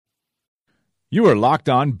You are Locked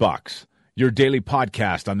On Bucks, your daily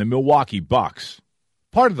podcast on the Milwaukee Bucks.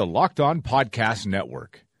 Part of the Locked On Podcast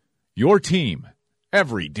Network. Your team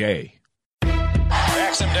every day.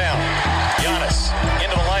 Backs him down. Giannis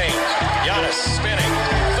into the lane. Giannis spinning.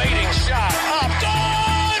 Fading shot. Up.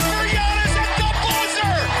 Good for Giannis at the buzzer.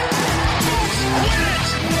 Win it.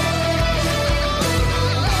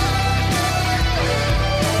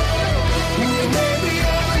 We may be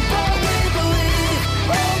young, but we believe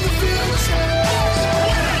on the future.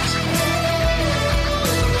 Win it.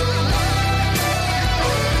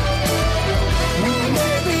 We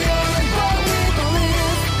may be young, but we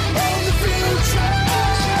believe on the future.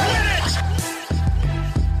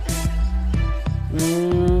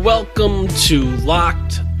 Welcome to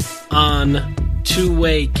Locked On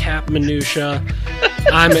Two-Way Cap Minutia.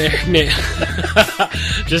 I'm Eric Name.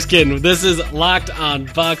 Just kidding. This is Locked On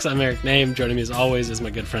Bucks. I'm Eric Name. Joining me as always is my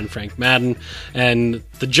good friend Frank Madden. And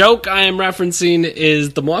the joke I am referencing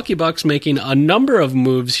is the Milwaukee Bucks making a number of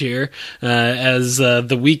moves here as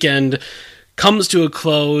the weekend comes to a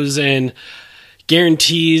close and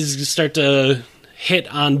guarantees start to hit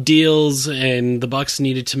on deals, and the Bucks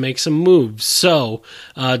needed to make some moves. So,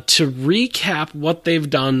 to recap what they've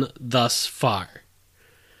done thus far,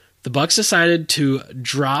 the Bucks decided to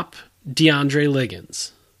drop DeAndre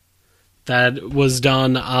Liggins. That was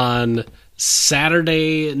done on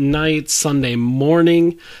Saturday night, Sunday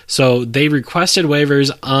morning. So they requested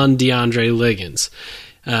waivers on DeAndre Liggins.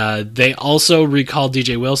 They also recalled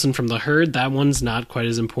DJ Wilson from the herd. That one's not quite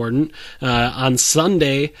as important. On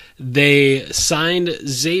Sunday, they signed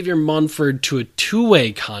Xavier Munford to a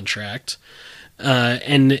two-way contract,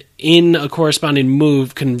 and in a corresponding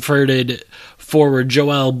move, converted forward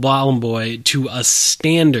Joel Bolomboy to a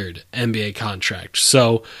standard NBA contract.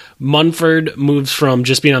 So Munford moves from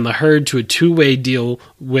just being on the herd to a two-way deal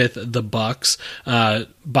with the Bucks.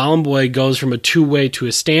 Bolomboy goes from a two-way to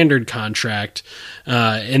a standard contract.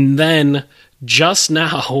 And then just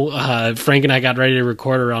now, Frank and I got ready to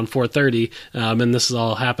record around 4:30, and this has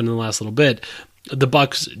all happened in the last little bit. The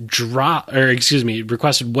Bucks requested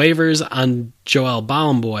waivers on Joel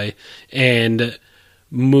Bolomboy and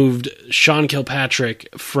moved Sean Kilpatrick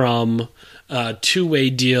from a two-way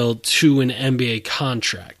deal to an NBA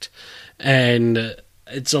contract. And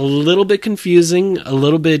it's a little bit confusing, a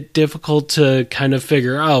little bit difficult to kind of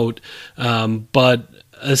figure out, but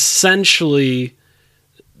essentially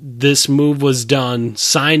this move was done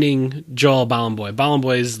signing Joel Bolomboy.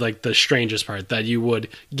 Bolomboy is like the strangest part, that you would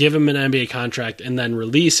give him an NBA contract and then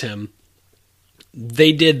release him.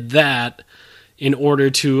 They did that in order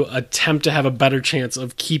to attempt to have a better chance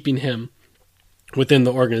of keeping him within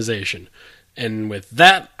the organization. And with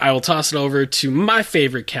that, I will toss it over to my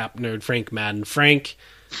favorite cap nerd, Frank Madden. Frank,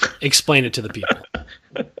 explain it to the people.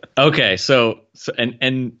 Okay, so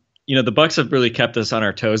you know, the Bucks have really kept us on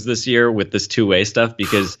our toes this year with this two-way stuff,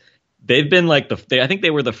 because they've been like I think they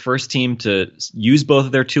were the first team to use both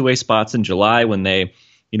of their two-way spots in July when they,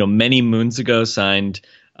 you know, many moons ago signed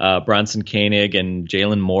Bronson Koenig and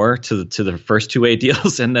Jalen Moore to the first two-way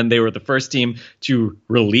deals, and then they were the first team to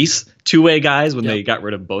release two-way guys when they got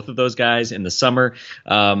rid of both of those guys in the summer.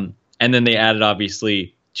 And then they added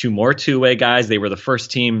obviously two more two-way guys. They were the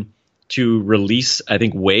first team to release, I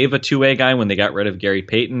think, waive a two-way guy when they got rid of Gary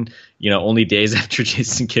Payton, you know, only days after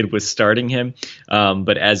Jason Kidd was starting him.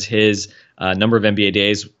 But as his number of NBA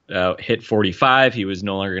days hit 45, he was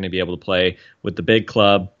no longer going to be able to play with the big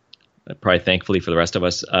club. Probably thankfully for the rest of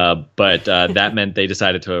us. But that meant they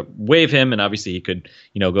decided to waive him, and obviously he could,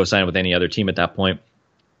 you know, go sign with any other team at that point.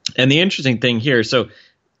 And the interesting thing here, so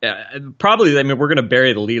probably, I mean, we're going to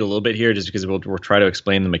bury the lead a little bit here just because we'll try to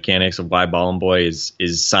explain the mechanics of why Bolomboy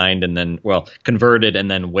is signed and then, well, converted and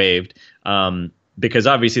then waived. Because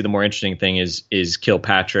obviously the more interesting thing is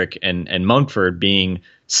Kilpatrick and Munford being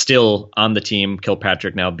still on the team.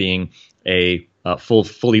 Kilpatrick now being a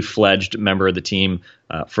fully fledged member of the team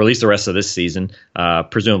for at least the rest of this season,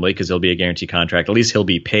 presumably, because he'll be a guaranteed contract. At least he'll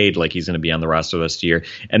be paid like he's going to be on the roster this year.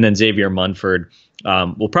 And then Xavier Munford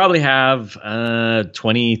will probably have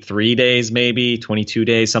 23 days, maybe 22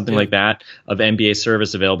 days, something like that, of NBA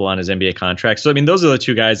service available on his NBA contract. So, I mean, those are the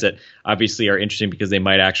two guys that obviously are interesting because they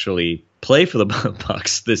might actually play for the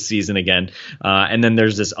Bucks this season again. And then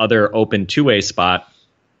there's this other open two-way spot,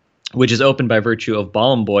 which is open by virtue of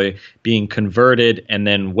Bolomboy being converted and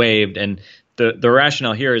then waived. And the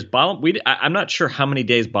rationale here is I'm not sure how many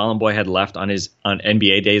days Bollenboy had left on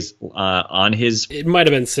NBA days on his. It might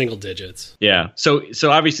have been single digits. Yeah. So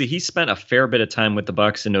obviously he spent a fair bit of time with the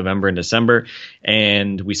Bucks in November and December,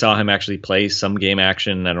 and we saw him actually play some game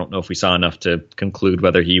action. I don't know if we saw enough to conclude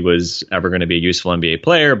whether he was ever going to be a useful NBA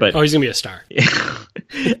player, but he's going to be a star.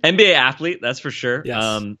 NBA athlete, that's for sure.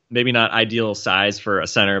 Yes. Maybe not ideal size for a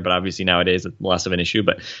center, but obviously nowadays it's less of an issue.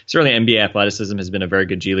 But certainly NBA athleticism has been a very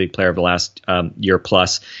good G League player over the last year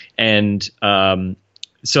plus. And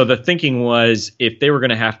so the thinking was if they were going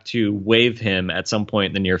to have to waive him at some point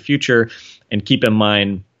in the near future, and keep in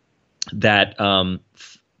mind that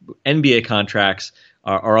NBA contracts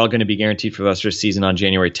are all going to be guaranteed for the rest of the season on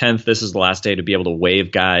January 10th. This is the last day to be able to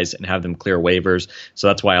waive guys and have them clear waivers. So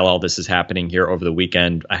that's why all this is happening here over the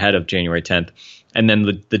weekend ahead of January 10th. And then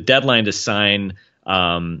the deadline to sign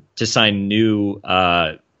new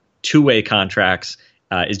two-way contracts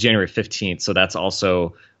is January 15th. So that's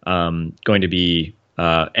also going to be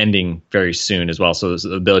ending very soon as well. So there's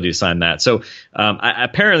the ability to sign that. So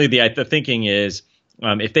apparently the thinking is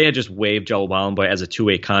if they had just waived Joel Bollenboy as a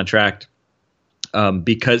two-way contract,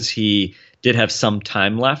 because he did have some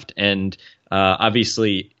time left, and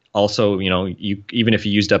obviously also, even if he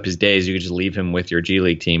used up his days, you could just leave him with your G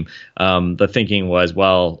League team. The thinking was,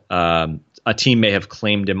 a team may have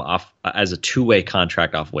claimed him off as a two-way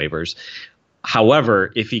contract off waivers.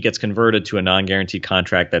 However, if he gets converted to a non-guaranteed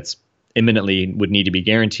contract that's imminently would need to be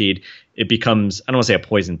guaranteed, it becomes, I don't want to say a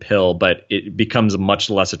poison pill, but it becomes a much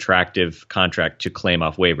less attractive contract to claim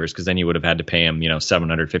off waivers, because then you would have had to pay him,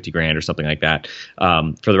 $750,000 or something like that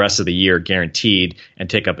for the rest of the year guaranteed, and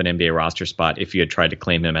take up an NBA roster spot if you had tried to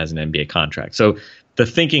claim him as an NBA contract. So the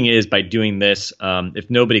thinking is, by doing this, if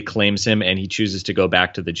nobody claims him and he chooses to go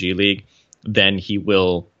back to the G League, then he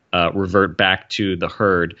will revert back to the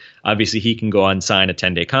herd. Obviously, he can go on, sign a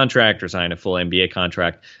 10-day contract or sign a full NBA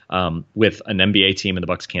contract with an NBA team, and the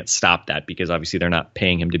Bucks can't stop that because obviously they're not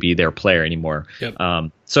paying him to be their player anymore. Yep.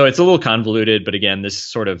 So it's a little convoluted, but again, this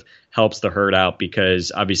sort of helps the herd out,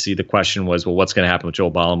 because obviously the question was, well, what's going to happen with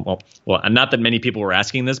Joel Bollenboy? Well, not that many people were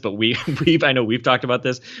asking this, but I know we've talked about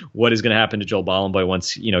this. What is going to happen to Joel Bollenboy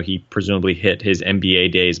once he presumably hit his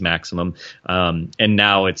NBA days maximum? And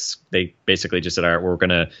now they basically just said, all right, we're going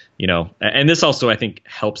to, and this also I think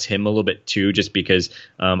helps him a little bit too, just because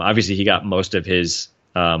obviously he got most of his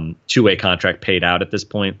two-way contract paid out at this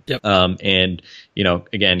point. Yep. And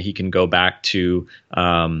again, he can go back to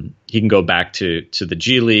the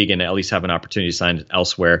G League and at least have an opportunity to sign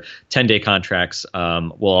elsewhere. 10-day contracts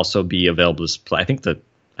will also be available to play.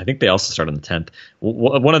 I think they also start on the 10th.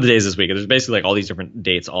 One of the days this week. There's basically like all these different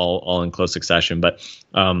dates all in close succession. But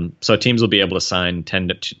so teams will be able to sign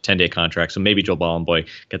 10-day contracts. So maybe Joel Bollenboy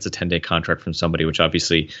gets a 10-day contract from somebody, which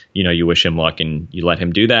obviously, you wish him luck and you let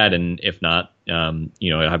him do that. And if not,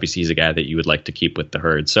 obviously he's a guy that you would like to keep with the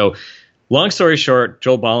herd. So long story short,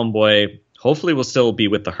 Joel Bollenboy hopefully will still be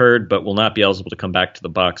with the herd, but will not be eligible to come back to the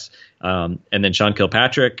Bucks. And then Sean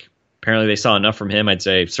Kilpatrick, apparently they saw enough from him. I'd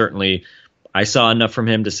say certainly I saw enough from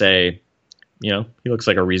him to say, he looks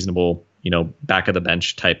like a reasonable, back of the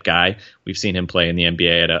bench type guy. We've seen him play in the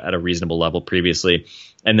NBA at a reasonable level previously.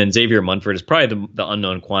 And then Xavier Munford is probably the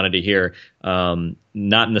unknown quantity here.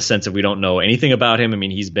 Not in the sense that we don't know anything about him. I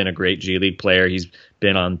mean, he's been a great G League player. He's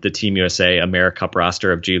been on the Team USA AmeriCup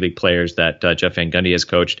roster of G League players that Jeff Van Gundy has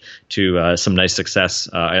coached to some nice success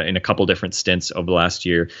in a couple different stints over the last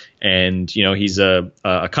year. And, he's a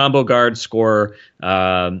combo guard, scorer,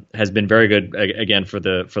 has been very good again for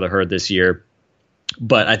the herd this year.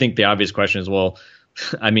 But I think the obvious question is, well,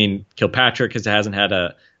 I mean, Kilpatrick hasn't had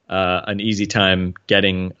an easy time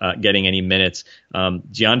getting any minutes.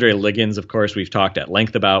 DeAndre Liggins, of course, we've talked at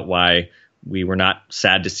length about why we were not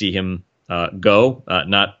sad to see him go.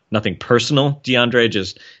 Nothing personal, DeAndre.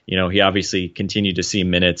 Just he obviously continued to see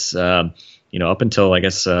minutes. Up until I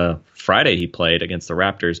guess Friday he played against the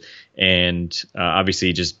Raptors, and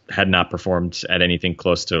obviously just had not performed at anything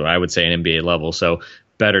close to, I would say, an NBA level. So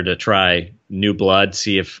better to try new blood,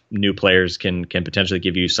 see if new players can potentially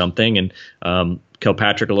give you something. And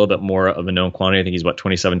Kilpatrick, a little bit more of a known quantity. I think he's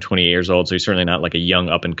 27, 28 years old, so he's certainly not like a young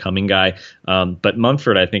up and coming guy. But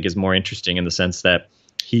Munford, I think, is more interesting in the sense that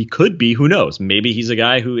he could be, who knows, maybe he's a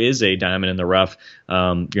guy who is a diamond in the rough. You're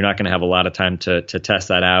not going to have a lot of time to test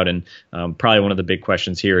that out. And probably one of the big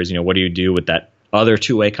questions here is, what do you do with that other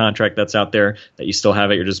two-way contract that's out there that you still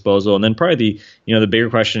have at your disposal? And then probably the bigger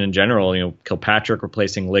question in general, Kilpatrick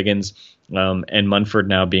replacing Liggins, and Munford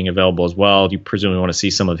now being available as well. You presumably want to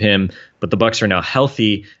see some of him, but the Bucks are now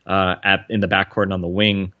healthy in the backcourt and on the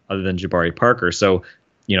wing, other than Jabari Parker. So,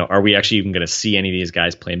 are we actually even going to see any of these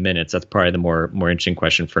guys play minutes? That's probably the more interesting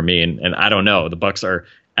question for me. And I don't know. The Bucks are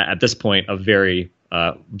at this point a very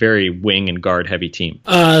wing and guard heavy team.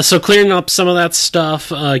 So clearing up some of that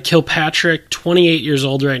stuff, Kilpatrick, 28 years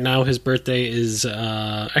old right now. His birthday is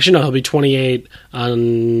he'll be 28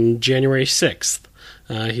 on January 6th.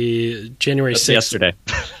 January 6th. Yesterday.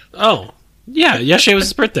 Oh, yeah, yesterday was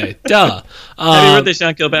his birthday. Duh. Happy birthday,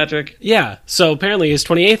 Sean Kilpatrick. Yeah, so apparently his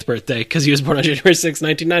 28th birthday, because he was born on January 6,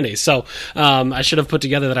 1990. So I should have put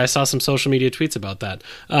together that I saw some social media tweets about that.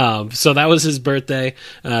 So that was his birthday.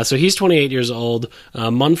 So he's 28 years old.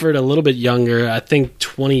 Munford a little bit younger, I think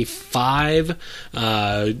 25.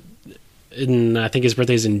 And I think his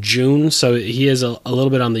birthday is in June, so he is a little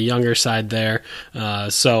bit on the younger side there.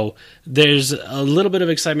 So there's a little bit of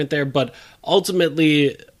excitement there, but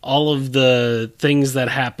ultimately all of the things that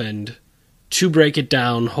happened, to break it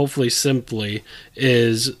down, hopefully simply,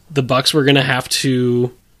 is the Bucks were going to have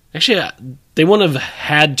to... Actually, they wouldn't have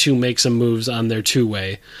had to make some moves on their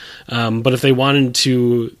two-way, but if they wanted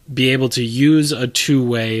to be able to use a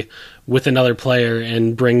two-way with another player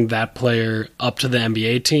and bring that player up to the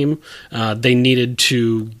NBA team, they needed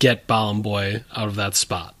to get Bolomboy out of that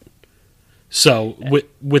spot. So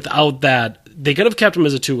without that, they could have kept him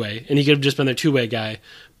as a two-way, and he could have just been their two-way guy,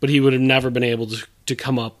 but he would have never been able to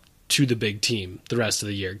come up to the big team the rest of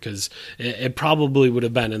the year, because it probably would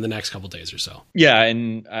have been in the next couple days or so. Yeah,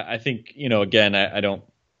 and I think, again, I don't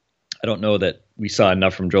know that we saw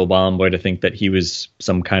enough from Joel Bolomboy to think that he was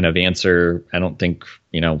some kind of answer. I don't think,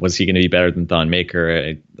 was he going to be better than Thon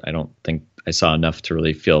Maker? I don't think I saw enough to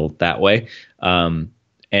really feel that way.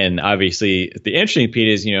 And obviously, the interesting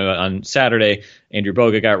piece is, on Saturday, Andrew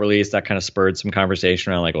Bogut got released. That kind of spurred some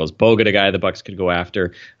conversation around, is Bogut a guy the Bucks could go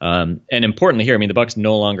after? And importantly here, the Bucks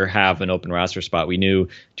no longer have an open roster spot. We knew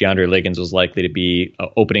DeAndre Liggins was likely to be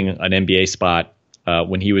opening an NBA spot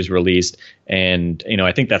when he was released. And,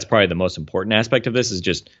 I think that's probably the most important aspect of this, is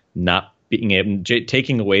just not being able,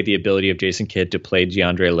 taking away the ability of Jason Kidd to play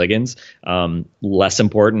DeAndre Liggins. Less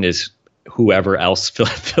important is whoever else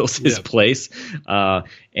fills his place.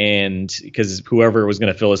 And because whoever was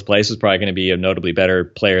going to fill his place was probably going to be a notably better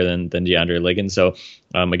player than DeAndre Liggins. So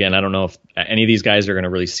again, I don't know if any of these guys are going to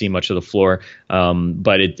really see much of the floor.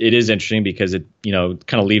 But it is interesting because it,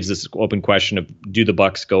 kind of leaves this open question of, do the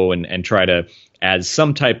Bucks go and try to add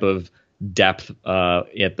some type of depth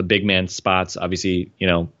at the big man spots? Obviously,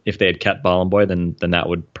 if they had kept Bolomboy, then that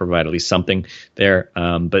would provide at least something there.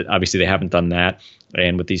 But obviously they haven't done that.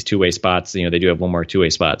 And with these two-way spots, they do have one more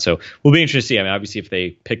two-way spot. So we'll be interested to see. Obviously, if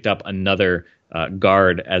they picked up another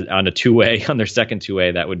guard on a two-way, on their second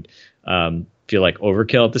two-way, that would feel like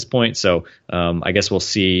overkill at this point. So I guess we'll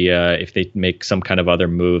see if they make some kind of other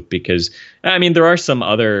move, because, there are some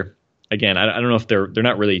other, again, I don't know if they're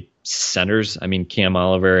not really centers. Cam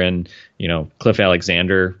Oliver and, Cliff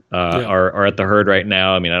Alexander are at the Herd right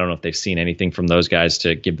now. I don't know if they've seen anything from those guys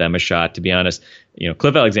to give them a shot, to be honest.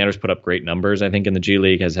 Cliff Alexander's put up great numbers, I think, in the G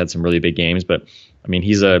League, has had some really big games, but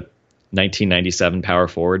he's a 1997 power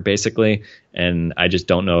forward, basically. And I just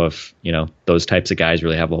don't know if, those types of guys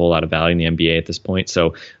really have a whole lot of value in the NBA at this point.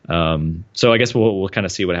 So I guess we'll kind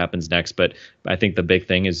of see what happens next. But I think the big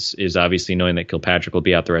thing is obviously knowing that Kilpatrick will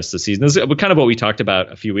be out the rest of the season. This is kind of what we talked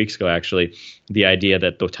about a few weeks ago, actually. The idea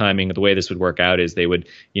that the timing, the way this would work out is they would,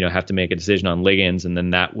 have to make a decision on Liggins, and then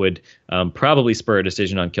that would probably spur a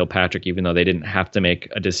decision on Kilpatrick, even though they didn't have to make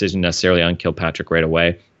a decision necessarily on Kilpatrick right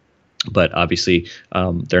away. But obviously,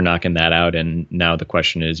 they're knocking that out, and now the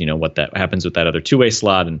question is, what that happens with that other two-way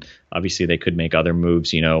slot. And obviously, they could make other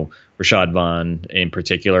moves. Rashad Vaughn, in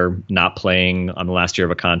particular, not playing on the last year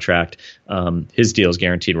of a contract. His deal is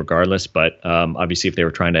guaranteed regardless. But obviously, if they were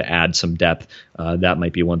trying to add some depth, that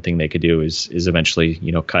might be one thing they could do is eventually,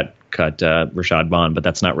 cut Rashad Vaughn. But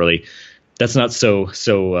that's not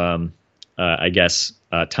so. I guess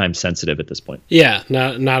time sensitive at this point. Yeah,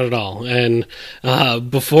 not at all. And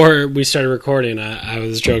before we started recording, I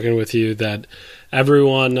was joking with you that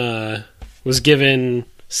everyone was given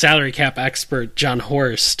salary cap expert John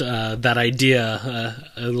Horst that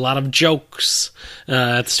idea. A lot of jokes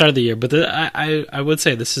at the start of the year, but I would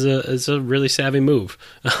say this is a really savvy move.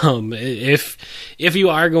 If you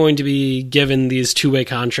are going to be given these two-way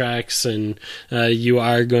contracts and you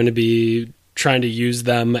are going to be trying to use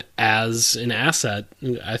them as an asset,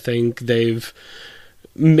 I think they've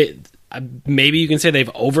maybe you can say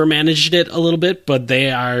they've overmanaged it a little bit, but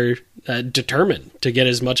they are determined to get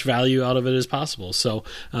as much value out of it as possible. So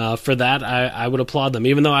for that, I would applaud them.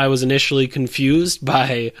 Even though I was initially confused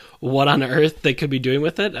by what on earth they could be doing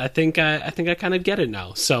with it, I think I kind of get it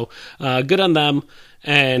now. So good on them.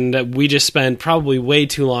 And we just spent probably way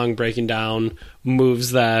too long breaking down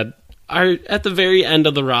moves that are at the very end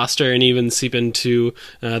of the roster and even seep into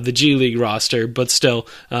the G League roster. But still,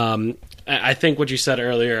 I think what you said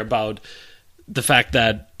earlier about the fact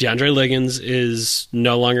that DeAndre Liggins is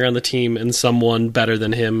no longer on the team and someone better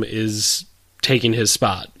than him is taking his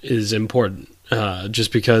spot is important.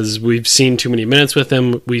 Just because we've seen too many minutes with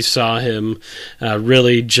him. We saw him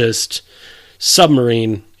really just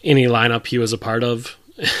submarine any lineup he was a part of.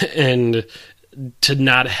 And to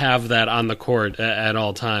not have that on the court at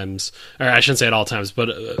all times, or I shouldn't say at all times, but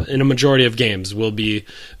in a majority of games will be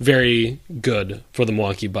very good for the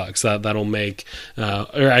Milwaukee Bucks. That'll make,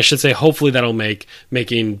 or I should say, hopefully that'll make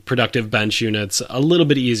making productive bench units a little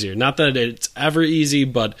bit easier. Not that it's ever easy,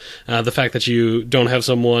 but the fact that you don't have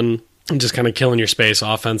someone just kind of killing your space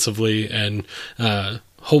offensively and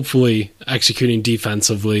hopefully executing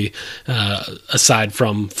defensively, aside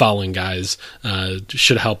from fouling guys,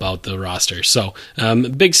 should help out the roster. So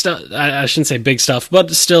big stuff. I shouldn't say big stuff,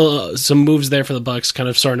 but still some moves there for the Bucks, kind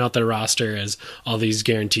of sorting out their roster as all these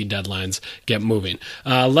guaranteed deadlines get moving.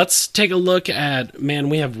 Let's take a look at, man,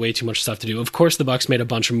 we have way too much stuff to do. Of course, the Bucks made a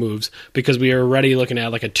bunch of moves because we are already looking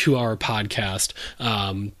at like a 2-hour podcast.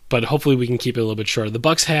 But hopefully we can keep it a little bit shorter. The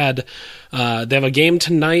Bucks they have a game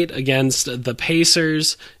tonight against the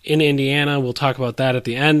Pacers in Indiana. We'll talk about that at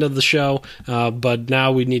the end of the show. But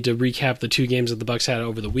now we need to recap the 2 games that the Bucks had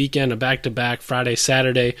over the weekend, a back-to-back Friday,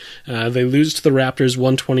 Saturday. They lose to the Raptors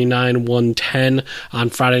 129-110 on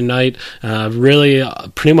Friday night. Really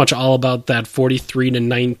pretty much all about that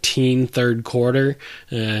 43-19 third quarter.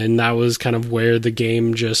 And that was kind of where the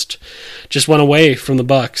game just went away from the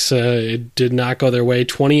Bucks. It did not go their way.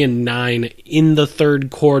 20-9 in the third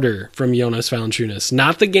quarter from Jonas Valanciunas.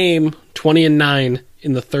 Not the game, 20-9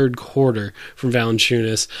 in the third quarter from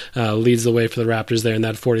Valanciunas leads the way for the Raptors there in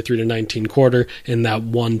that 43-19 quarter in that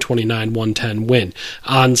 129-110 win.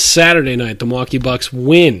 On Saturday night, the Milwaukee Bucks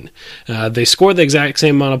win. They score the exact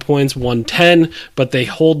same amount of points, 110, but they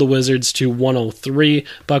hold the Wizards to 103.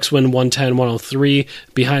 Bucks win 110-103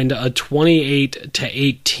 behind a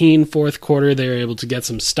 28-18 fourth quarter. They were able to get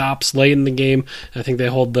some stops late in the game. I think they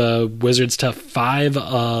hold the Wizards to 5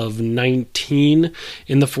 of 19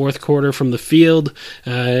 in the fourth quarter from the field.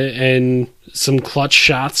 And some clutch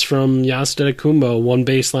shots from Giannis Antetokounmpo, one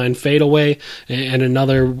baseline fadeaway and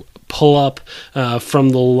another pull-up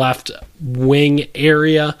from the left wing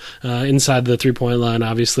area inside the three-point line,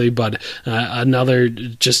 obviously, but another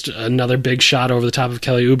big shot over the top of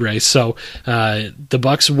Kelly Oubre. So the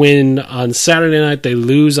Bucks win on Saturday night. They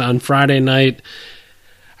lose on Friday night.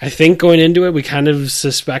 I think going into it, we kind of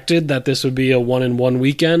suspected that this would be a 1-1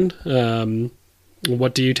 weekend.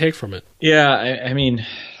 What do you take from it? Yeah, I mean,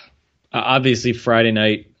 obviously Friday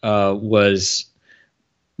night was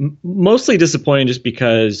mostly disappointing just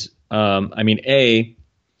because,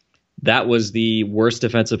 that was the worst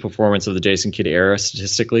defensive performance of the Jason Kidd era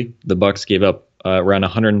statistically. The Bucks gave up around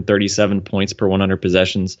 137 points per 100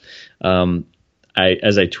 possessions. As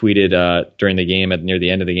I tweeted during the game, near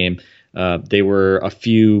the end of the game, they were a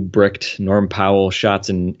few bricked Norm Powell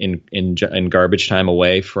shots in garbage time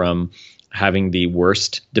away from having the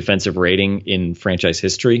worst defensive rating in franchise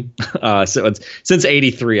history. So it's, since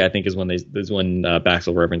 '83, I think is when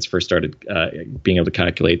Basketball Reference first started being able to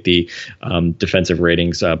calculate the defensive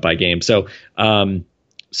ratings by game. So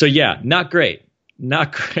yeah, not great.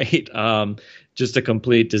 Just a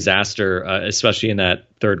complete disaster, especially in that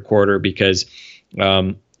third quarter, because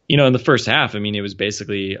in the first half, it was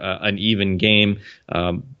basically an even game.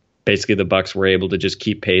 Basically, the Bucks were able to just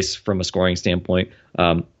keep pace from a scoring standpoint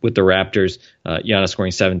with the Raptors. Giannis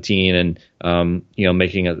scoring 17 and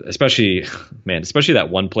making especially that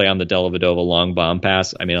one play on the Dellavedova long bomb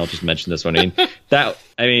pass. I'll just mention this one.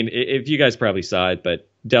 If you guys probably saw it, but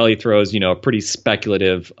Delly throws a pretty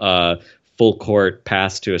speculative full court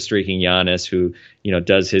pass to a streaking Giannis who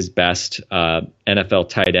does his best NFL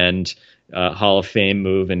tight end Hall of Fame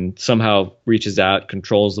move and somehow reaches out,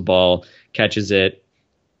 controls the ball, catches it,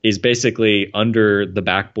 is basically under the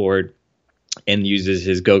backboard and uses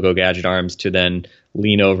his go-go gadget arms to then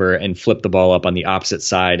lean over and flip the ball up on the opposite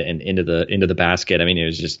side and into the basket. It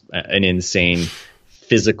was just an insane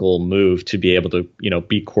physical move to be able to,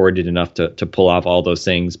 be coordinated enough to pull off all those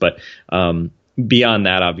things. But beyond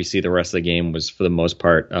that, obviously, the rest of the game was, for the most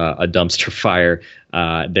part, a dumpster fire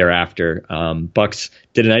thereafter. Bucks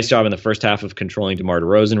did a nice job in the first half of controlling DeMar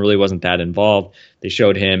DeRozan, really wasn't that involved. They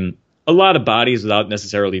showed him a lot of bodies without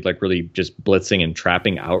necessarily like really just blitzing and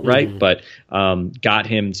trapping outright, but got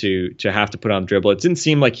him to have to put on dribble. It didn't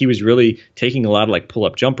seem like he was really taking a lot of like pull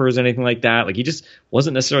up jumpers, anything like that. Like he just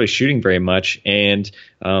wasn't necessarily shooting very much. And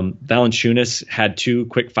Valanciunas had 2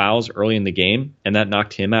 quick fouls early in the game, and that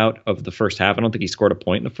knocked him out of the first half. I don't think he scored a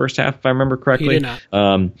point in the first half, if I remember correctly. He did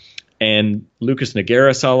not. And Lucas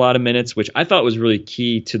Nogueira saw a lot of minutes, which I thought was really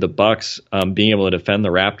key to the Bucks being able to defend the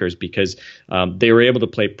Raptors, because they were able to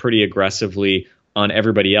play pretty aggressively on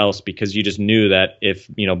everybody else, because you just knew that if,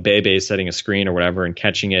 Bebe is setting a screen or whatever and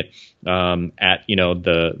catching it at,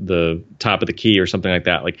 the top of the key or something like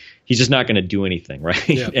that, like he's just not going to do anything, right?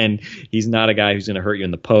 Yeah. And he's not a guy who's going to hurt you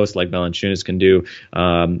in the post like Valanciunas can do.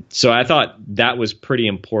 So I thought that was pretty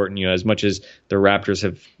important, as much as the Raptors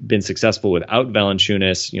have been successful without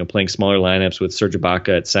Valanciunas, playing smaller lineups with Serge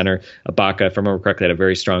Ibaka at center. Ibaka, if I remember correctly, had a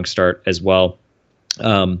very strong start as well.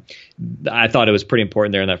 I thought it was pretty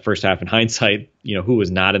important there in that first half. In hindsight, who was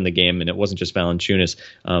not in the game, and it wasn't just Valanciunas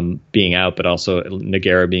being out, but also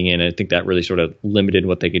Nogueira being in. I think that really sort of limited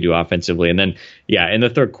what they could do offensively. And then, in the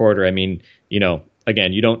third quarter, I mean,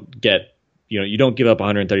 again, you don't give up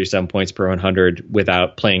 137 points per 100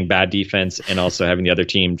 without playing bad defense and also having the other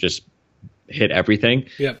team just hit everything.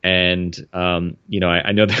 Yep. And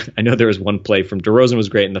I know there was one play from DeRozan was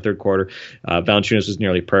great in the third quarter. Valanciunas was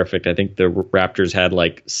nearly perfect. I think the Raptors had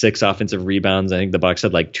like 6 offensive rebounds. I think the Bucks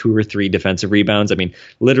had like 2 or 3 defensive rebounds. I mean,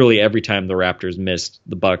 literally every time the Raptors missed,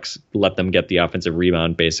 the Bucks let them get the offensive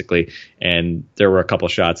rebound basically. And there were a couple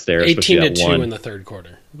shots there, 18-2 in the third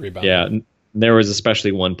quarter rebound. Yeah. There was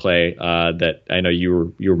especially one play that I know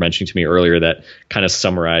you were mentioning to me earlier that kind of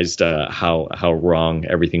summarized how wrong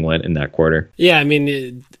everything went in that quarter. Yeah, I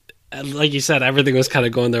mean, like you said, everything was kind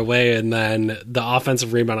of going their way, and then the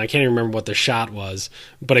offensive rebound, I can't even remember what the shot was,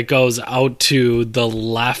 but it goes out to the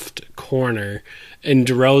left corner, and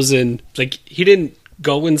DeRozan, like, he didn't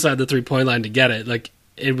go inside the three-point line to get it. Like,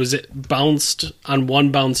 it bounced on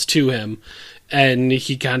one bounce to him, and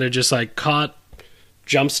he kind of just, like,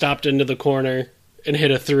 jump stopped into the corner and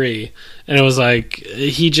hit a 3, and it was like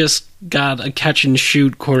he just got a catch and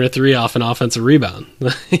shoot corner 3 off an offensive rebound.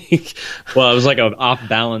 Well, it was like an off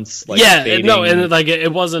balance, like fading. No, and like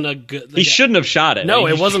it wasn't a good. Like, he shouldn't have shot it. No,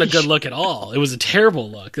 it wasn't a good look at all. It was a terrible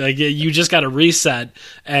look. Like you just got to reset,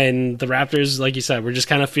 and the Raptors, like you said, were just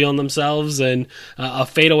kind of feeling themselves, and a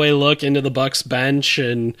fadeaway look into the Bucks bench,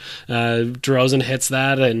 and DeRozan hits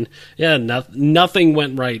that, and nothing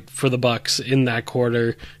went right for the Bucks in that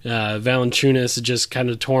quarter. Valanciunas just kind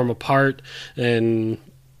of tore them apart, and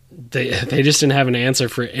they just didn't have an answer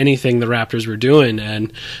for anything the Raptors were doing,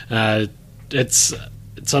 and it's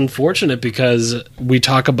unfortunate because we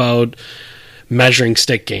talk about measuring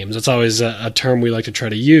stick games. It's always a term we like to try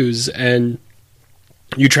to use, and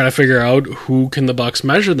you try to figure out who can the Bucks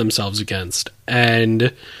measure themselves against.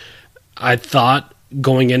 And I thought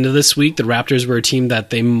going into this week, the Raptors were a team that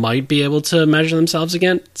they might be able to measure themselves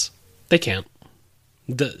against. They can't.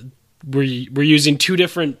 We're using two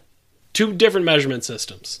different measurement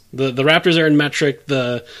systems. The Raptors are in metric.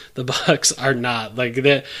 The Bucks are not. Like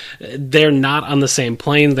they're not on the same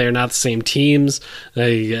plane. They're not the same teams.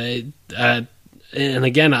 And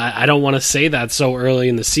again, I don't want to say that so early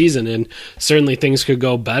in the season, and certainly things could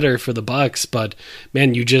go better for the Bucks. But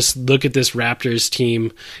man, you just look at this Raptors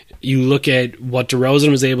team. You look at what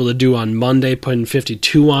DeRozan was able to do on Monday, putting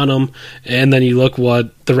 52 on them, and then you look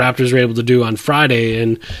what the Raptors were able to do on Friday,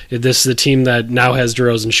 and this is a team that now has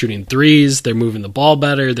DeRozan shooting threes. They're moving the ball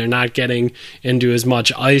better. They're not getting into as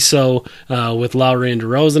much ISO with Lowry and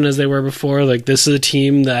DeRozan as they were before. Like, this is a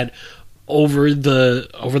team that over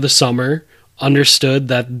the summer understood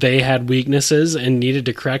that they had weaknesses and needed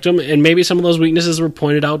to correct them, and maybe some of those weaknesses were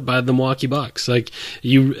pointed out by the Milwaukee Bucks. Like,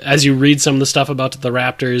 as you read some of the stuff about the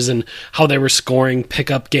Raptors and how they were scoring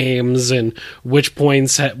pickup games and which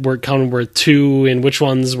points were counted worth 2 and which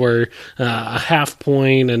ones were a half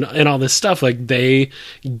point and all this stuff, like, they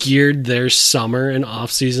geared their summer and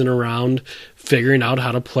off season around figuring out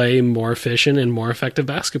how to play more efficient and more effective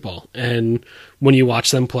basketball. And when you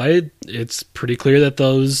watch them play, it's pretty clear that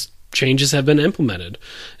those changes have been implemented.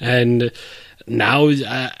 And now,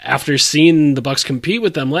 after seeing the Bucks compete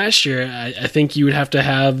with them last year, I think you would have to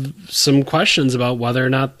have some questions about whether or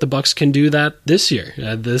not the Bucks can do that this year.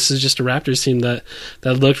 This is just a Raptors team that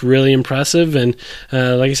looked really impressive, and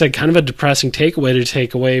like I said, kind of a depressing takeaway to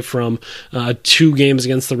take away from 2 games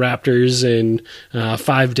against the Raptors in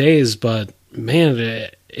 5 days. But man,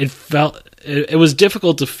 it was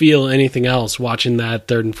difficult to feel anything else watching that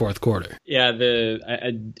third and fourth quarter. Yeah,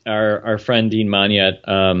 our friend Dean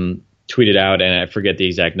Maniat tweeted out, and I forget the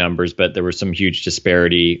exact numbers, but there was some huge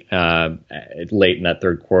disparity late in that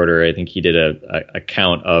third quarter. I think he did a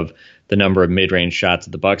count of the number of mid-range shots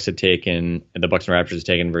that the Bucks had taken, and the Bucks and Raptors had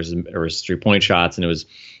taken versus 3-point shots, and it was,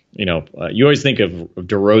 you always think of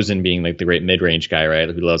DeRozan being like the great mid-range guy, right?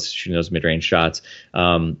 Who loves shooting those mid-range shots.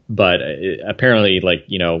 But apparently,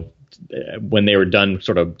 when they were done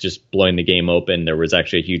sort of just blowing the game open, there was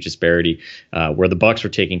actually a huge disparity where the Bucks were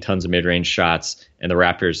taking tons of mid-range shots, and the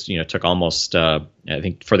Raptors, took almost, I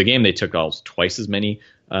think for the game, they took almost twice as many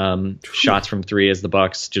shots from three as the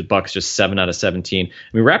Bucks. Bucks just 7 out of 17.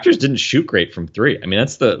 I mean, Raptors didn't shoot great from three. I mean,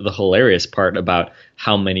 that's the hilarious part about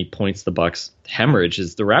how many points the Bucks hemorrhage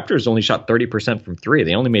is the Raptors only shot 30% from three.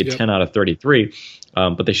 They only made 10 out of 33,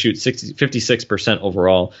 but they shoot 56%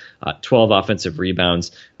 overall, 12 offensive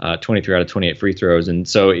rebounds, 23 out of 28 free throws. And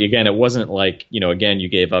so again, it wasn't like, again, you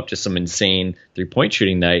gave up just some insane 3-point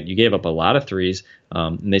shooting night. You gave up a lot of threes.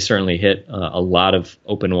 And they certainly hit a lot of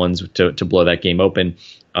open ones to blow that game open.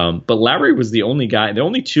 But Lowry was the only guy. The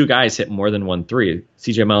only two guys hit more than 1 3.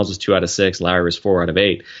 CJ Miles was 2 out of 6. Lowry was 4 out of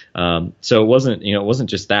 8. So it wasn't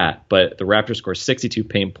just that. But the Raptors scored 62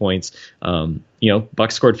 paint points.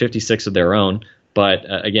 Bucks scored 56 of their own. But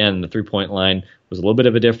again, the 3-point line was a little bit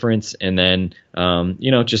of a difference. And then,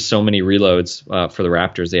 just so many reloads for the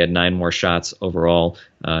Raptors. They had 9 more shots overall,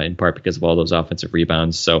 in part because of all those offensive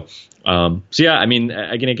rebounds. So yeah, I mean,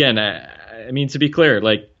 again, to be clear,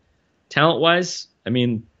 like talent-wise, I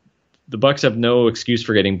mean, the Bucks have no excuse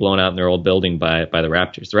for getting blown out in their old building by the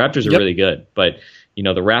Raptors. The Raptors are really good, but the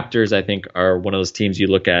Raptors, I think, are one of those teams you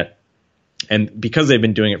look at, and because they've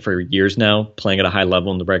been doing it for years now, playing at a high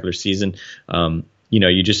level in the regular season, I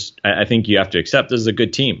think you have to accept this is a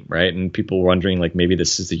good team, right? And people were wondering, like, maybe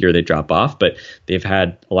this is the year they drop off, but they've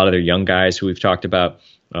had a lot of their young guys who we've talked about.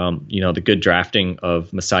 The good drafting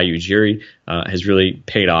of Masai Ujiri has really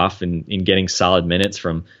paid off in getting solid minutes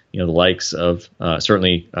from, the likes of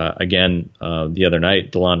certainly, the other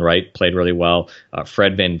night, DeLon Wright played really well.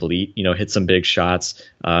 Fred VanVleet, hit some big shots.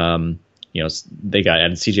 They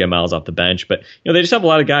added CJ Miles off the bench, but, they just have a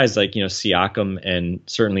lot of guys like, Siakam and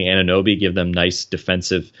certainly Anunoby give them nice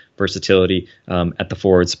defensive versatility at the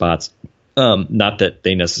forward spots. Not that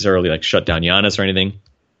they necessarily shut down Giannis or anything.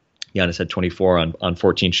 Giannis had 24 on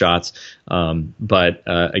 14 shots. But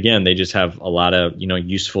again, they just have a lot of,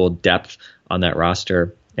 useful depth on that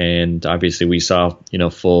roster. And obviously we saw,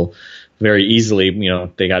 full very easily,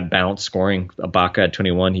 they got balanced scoring. Ibaka had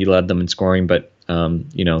 21. He led them in scoring, but,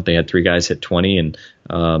 they had 3 guys hit 20. And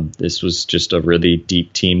this was just a really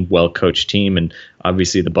deep team, well-coached team. And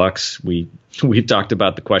obviously the Bucks, we talked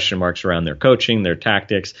about the question marks around their coaching, their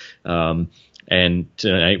tactics. And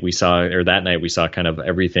that night we saw kind of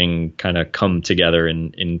everything kind of come together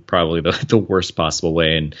in probably the worst possible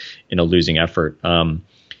way in a losing effort.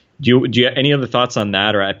 Do you have any other thoughts on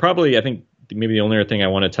that? Or I think maybe the only other thing I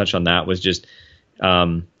want to touch on that was just,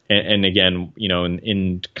 and again,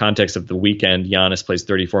 in context of the weekend, Giannis plays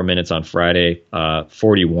 34 minutes on Friday,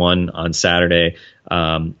 41 on Saturday.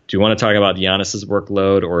 Do you want to talk about Giannis's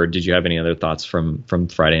workload, or did you have any other thoughts from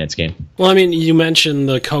Friday night's game? Well, I mean, you mentioned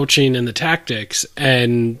the coaching and the tactics,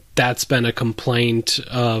 and that's been a complaint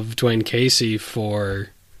of Dwayne Casey for,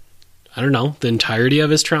 I don't know, the entirety of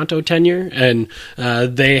his Toronto tenure, and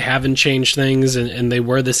they haven't changed things, and they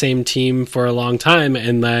were the same team for a long time,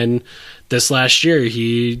 and then this last year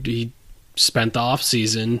he spent the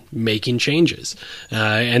offseason making changes,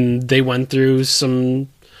 and they went through some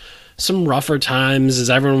rougher times as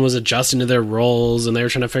everyone was adjusting to their roles and they were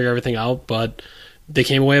trying to figure everything out, but they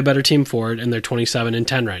came away a better team for it, and they're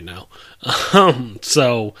 27-10 right now.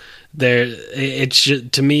 So it's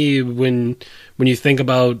just, to me, when you think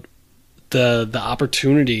about the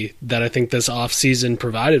opportunity that I think this offseason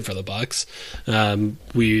provided for the Bucks,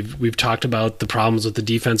 we've talked about the problems with the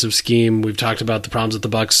defensive scheme. We've talked about the problems that the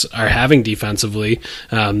Bucks are having defensively.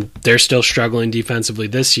 They're still struggling defensively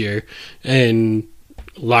this year, and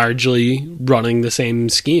largely running the same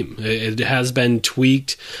scheme. It has been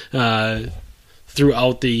tweaked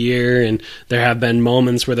throughout the year, and there have been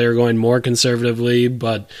moments where they're going more conservatively,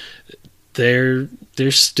 but they're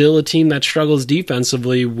still a team that struggles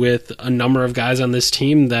defensively with a number of guys on this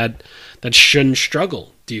team that shouldn't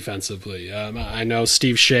struggle defensively. I know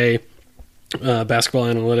Steve Shea, Basketball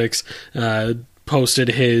Analytics, posted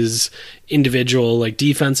his individual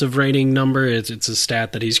defensive rating number. It's a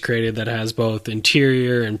stat that he's created that has both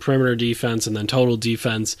interior and perimeter defense and then total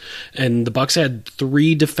defense. And the Bucks had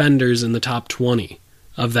 3 defenders in the top 20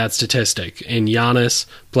 of that statistic in Giannis,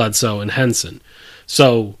 Bledsoe, and Henson.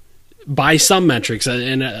 So by some metrics,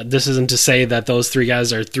 and this isn't to say that those three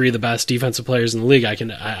guys are three of the best defensive players in the league.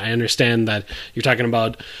 I understand that you're talking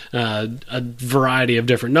about a variety of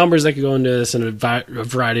different numbers that could go into this and a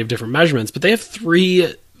variety of different measurements, but they have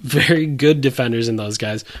three very good defenders in those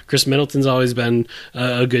guys. Chris Middleton's always been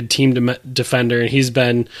a good team defender, and he's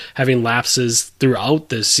been having lapses throughout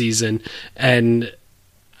this season, and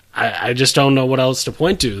I just don't know what else to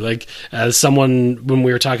point to. Like, as someone, when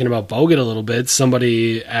we were talking about Bogut a little bit,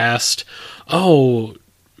 somebody asked,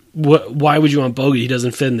 why would you want Bogut? He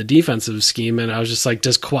doesn't fit in the defensive scheme. And I was just like,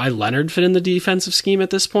 does Kawhi Leonard fit in the defensive scheme at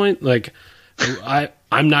this point? Like,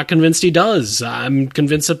 I'm not convinced he does. I'm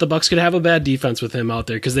convinced that the Bucks could have a bad defense with him out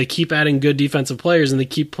there because they keep adding good defensive players and they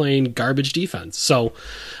keep playing garbage defense. So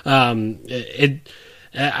I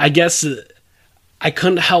guess I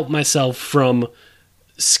couldn't help myself from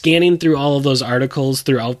scanning through all of those articles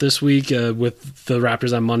throughout this week with the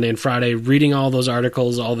Raptors on Monday and Friday, reading all those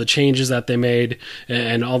articles, all the changes that they made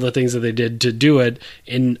and all the things that they did to do it,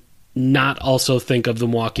 and not also think of the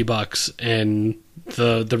Milwaukee Bucks and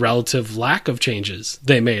the relative lack of changes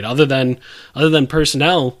they made. Other than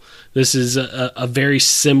personnel, this is a very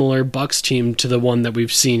similar Bucks team to the one that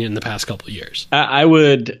we've seen in the past couple of years. I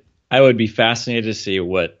would be fascinated to see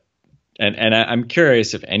what. And I'm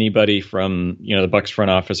curious if anybody from the Bucks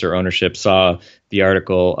front office or ownership saw the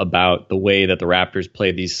article about the way that the Raptors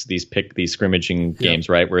played these scrimmaging games,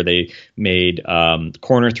 right? Where they made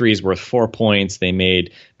corner threes worth 4 points. They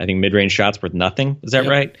made, I think, mid-range shots worth nothing. Is that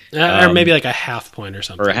right? Or maybe like a half point or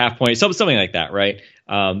something. Or a half point, something like that, right?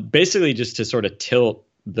 Basically, just to sort of tilt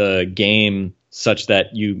the game such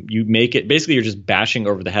that you make it. Basically, you're just bashing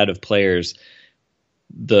over the head of players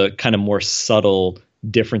the kind of more subtle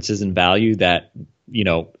differences in value that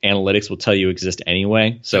analytics will tell you exist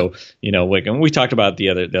anyway. So like, and we talked about the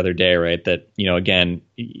other day, right, that again,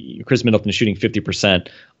 Chris Middleton is shooting 50%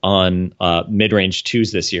 on mid-range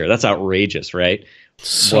twos this year. That's outrageous, right?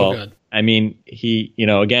 So good. I mean, he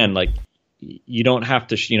again, like, you don't have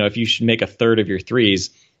to if you should make a third of your threes,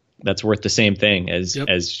 that's worth the same thing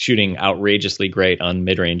as shooting outrageously great on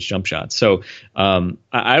mid-range jump shots. So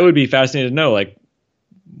I would be fascinated to know, like,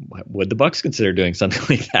 would the Bucks consider doing something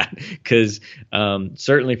like that? Because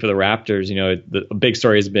certainly for the Raptors, the big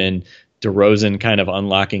story has been DeRozan kind of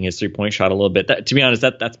unlocking his 3-point shot a little bit. To be honest,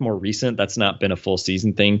 that's more recent. That's not been a full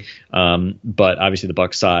season thing. But obviously the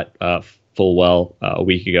Bucks saw it full well a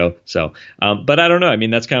week ago. So, but I don't know. I mean,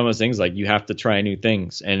 that's kind of those things, like, you have to try new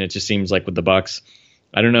things, and it just seems like with the Bucks,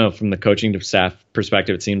 I don't know, from the coaching staff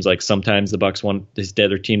perspective, it seems like sometimes the Bucks want the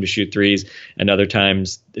other team to shoot threes, and other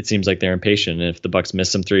times it seems like they're impatient. And if the Bucks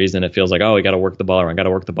miss some threes, then it feels like, oh, we got to work the ball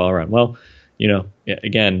around. Well,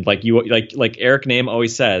 again, like Eric Name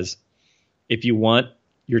always says, if you want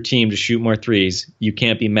your team to shoot more threes, you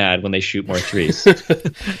can't be mad when they shoot more threes.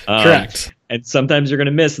 Correct. And sometimes you're going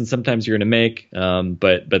to miss, and sometimes you're going to make.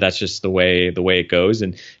 But that's just the way it goes.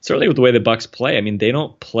 And certainly with the way the Bucks play, I mean, they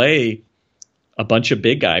don't play a bunch of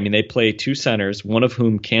big guys. I mean, they play two centers, one of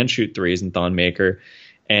whom can shoot threes, and Thon Maker.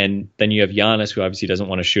 And then you have Giannis, who obviously doesn't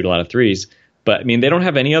want to shoot a lot of threes. But, I mean, they don't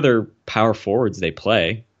have any other power forwards they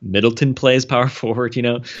play. Middleton plays power forward,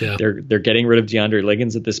 Yeah. They're getting rid of DeAndre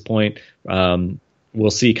Liggins at this point.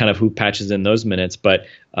 We'll see kind of who patches in those minutes. But,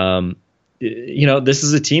 this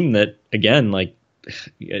is a team that, again, like,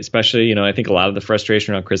 especially, I think a lot of the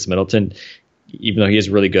frustration around Chris Middleton, even though he is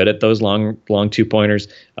really good at those long 2-pointers,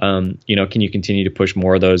 can you continue to push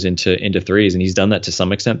more of those into threes? And he's done that to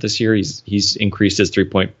some extent this year. He's increased his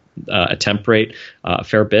 3-point attempt rate a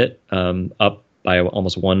fair bit, up by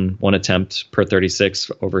almost one attempt per 36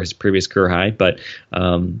 over his previous career high. But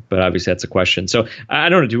obviously that's a question. So I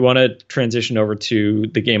don't know. Do you want to transition over to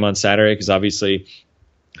the game on Saturday? Because obviously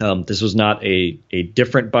this was not a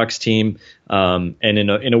different Bucks team, and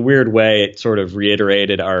in a weird way, it sort of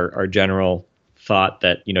reiterated our general thought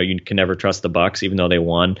that you can never trust the Bucks, even though they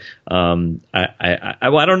won. I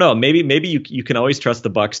don't know. Maybe you can always trust the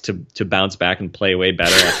Bucks to bounce back and play way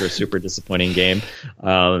better after a super disappointing game.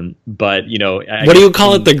 But what do you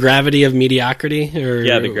call it? The gravity of mediocrity?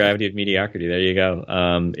 The gravity of mediocrity. There you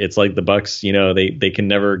go. It's like the Bucks. They can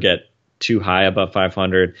never get too high above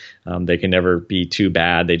 500. They can never be too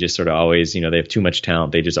bad. They just sort of always, they have too much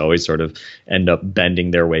talent. They just always sort of end up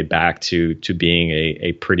bending their way back to being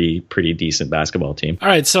a pretty decent basketball team. All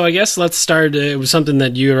right, so I guess let's start with something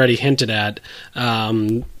that you already hinted at.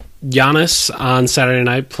 Giannis on Saturday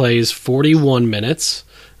night plays 41 minutes.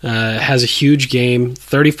 Has a huge game,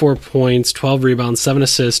 34 points, 12 rebounds, 7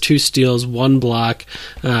 assists, 2 steals, 1 block.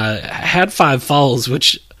 Had 5 fouls,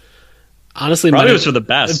 which honestly probably was for the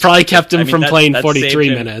best. It probably kept him from playing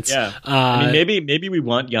 43 minutes. Yeah. Maybe we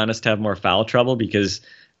want Giannis to have more foul trouble, because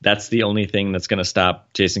that's the only thing that's going to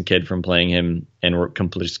stop Jason Kidd from playing him and we're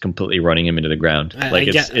completely running him into the ground.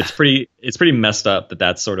 It's pretty messed up that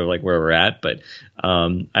that's sort of like where we're at. But I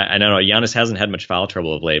don't know. Giannis hasn't had much foul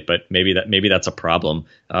trouble of late, but maybe that's a problem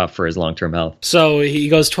for his long-term health. So he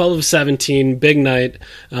goes 12 of 17, big night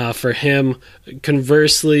for him.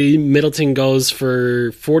 Conversely, Middleton goes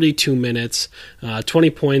for 42 minutes, 20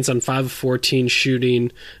 points on 5 of 14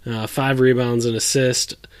 shooting, 5 rebounds and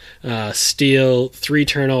assist, steal, 3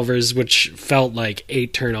 turnovers, which felt like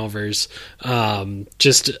 8 turnovers.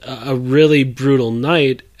 Just a really brutal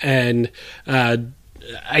night. And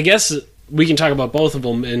I guess we can talk about both of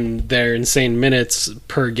them in their insane minutes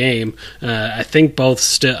per game. I think both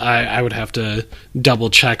still. I would have to double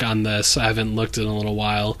check on this. I haven't looked in a little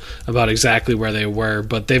while about exactly where they were,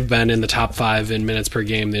 but they've been in the top 5 in minutes per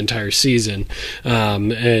game the entire season.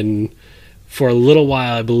 And for a little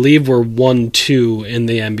while, I believe we're 1-2 in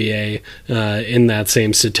the NBA in that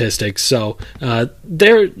same statistic. So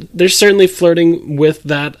they're certainly flirting with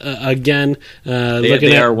that again.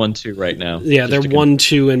 They are 1-2 right now. Yeah, they're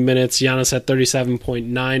 1-2 in minutes. Giannis at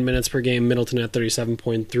 37.9 minutes per game. Middleton at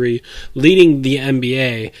 37.3, leading the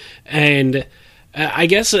NBA. And I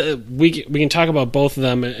guess we can talk about both of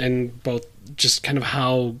them and both just kind of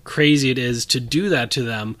how crazy it is to do that to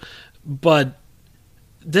them. But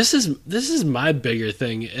this is my bigger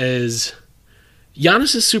thing is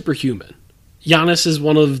Giannis is superhuman. Giannis is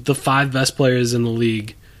one of the 5 best players in the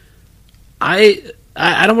league. I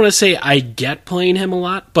don't want to say I get playing him a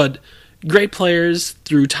lot, but great players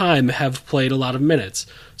through time have played a lot of minutes.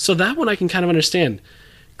 So that one I can kind of understand.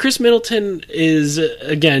 Chris Middleton is,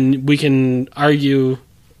 again, we can argue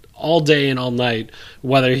all day and all night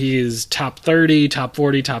whether he is top 30, top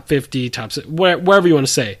 40, top 50, wherever you want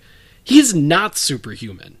to say. He's not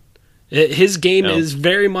superhuman. His game is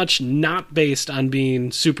very much not based on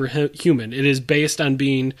being superhuman. It is based on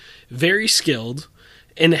being very skilled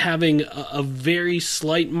and having a very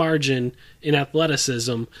slight margin in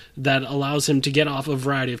athleticism that allows him to get off a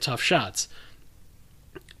variety of tough shots.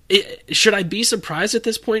 Should I be surprised at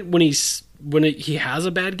this point when he has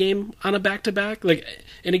a bad game on a back-to-back?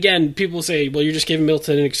 And again, people say, well, you're just giving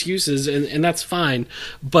Middleton excuses, and that's fine.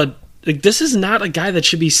 But this is not a guy that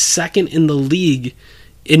should be second in the league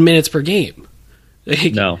in minutes per game.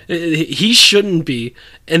 No. He shouldn't be.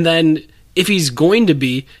 And then if he's going to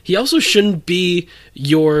be, he also shouldn't be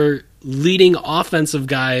your leading offensive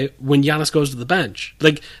guy when Giannis goes to the bench.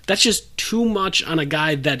 That's just too much on a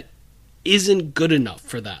guy that isn't good enough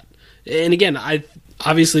for that. And again, I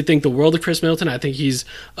obviously think the world of Chris Middleton. I think he's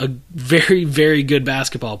a very, very good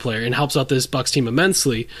basketball player and helps out this Bucks team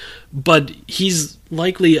immensely. But he's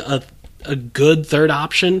likely a good third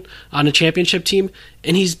option on a championship team,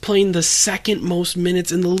 and he's playing the second most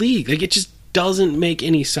minutes in the league. It just doesn't make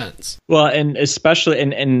any sense. Well, and especially,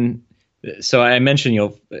 and so I mentioned,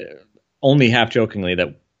 only half jokingly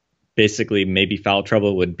that basically maybe foul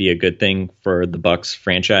trouble would be a good thing for the Bucks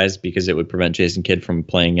franchise because it would prevent Jason Kidd from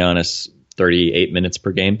playing Giannis 38 minutes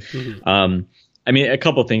per game. Mm-hmm. I mean, a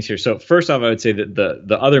couple of things here. So first off, I would say that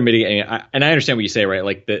the other mitigating, and I understand what you say, right?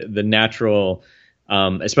 Like the natural,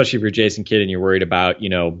 especially if you're Jason Kidd and you're worried about,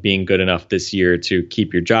 being good enough this year to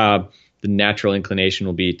keep your job, the natural inclination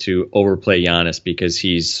will be to overplay Giannis because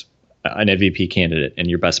he's an MVP candidate and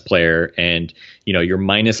your best player. And, you're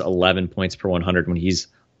minus 11 points per 100 when he's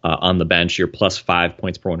on the bench. You're plus 5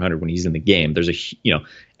 points per 100 when he's in the game. There's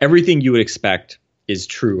everything you would expect is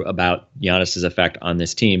true about Giannis's effect on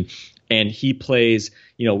this team. And he plays,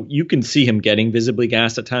 you can see him getting visibly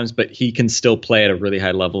gassed at times, but he can still play at a really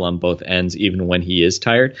high level on both ends, even when he is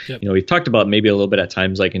tired. Yep. We've talked about maybe a little bit at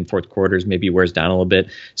times, like in fourth quarters, maybe he wears down a little bit.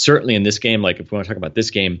 Certainly in this game, like if we want to talk about this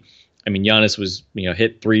game, I mean, Giannis was,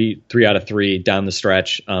 hit three out of 3 down the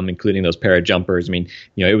stretch, including those pair of jumpers. I mean,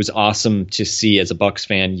 it was awesome to see as a Bucks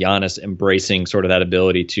fan, Giannis embracing sort of that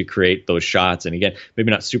ability to create those shots. And again, maybe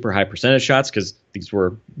not super high percentage shots because these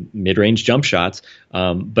were mid-range jump shots.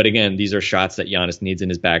 But again, these are shots that Giannis needs in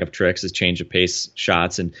his bag of tricks, his change of pace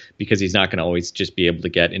shots, and because he's not going to always just be able to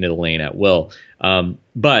get into the lane at will.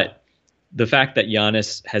 But the fact that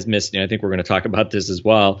Giannis has missed, and I think we're going to talk about this as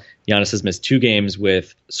well, Giannis has missed 2 games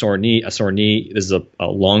with a sore knee. This is a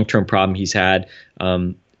long-term problem he's had. I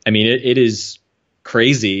mean, it is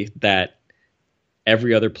crazy that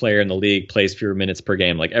every other player in the league plays fewer minutes per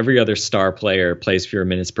game. Like every other star player plays fewer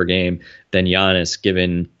minutes per game than Giannis,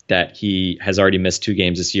 given that he has already missed 2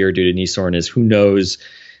 games this year due to knee soreness. Who knows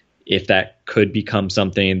if that could become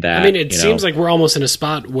something that... I mean, it seems like we're almost in a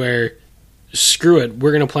spot where screw it,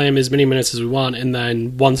 we're going to play him as many minutes as we want, and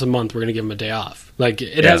then once a month we're going to give him a day off.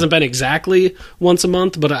 It hasn't been exactly once a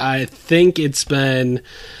month, but I think it's been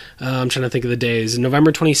I'm trying to think of the days.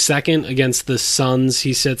 November 22nd against the Suns,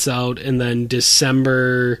 he sits out, and then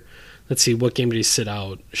December. Let's see, what game did he sit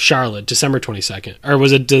out? Charlotte, December 22nd. Or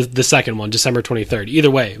was it the second one, December 23rd?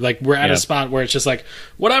 Either way, like, we're at a spot where it's just like,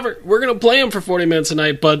 whatever, we're going to play him for 40 minutes a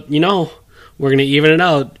night, but, we're going to even it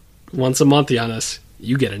out once a month, Giannis.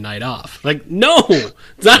 You get a night off. Like, no!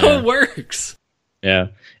 That's not how it works. Yeah.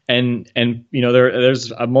 And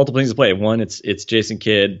there's multiple things to play. One, it's Jason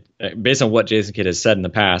Kidd. Based on what Jason Kidd has said in the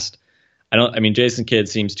past, Jason Kidd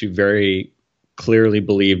seems to very clearly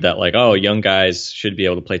believe that, like, oh, young guys should be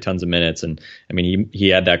able to play tons of minutes. And he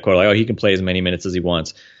had that quote, like, oh, he can play as many minutes as he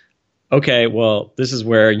wants. Okay, well, this is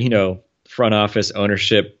where, front office,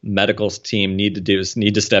 ownership, medical team need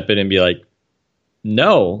to step in and be like,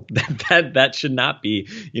 no, that should not be,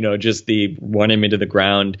 just the run him into the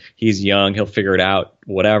ground. He's young, he'll figure it out,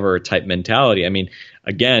 whatever type mentality.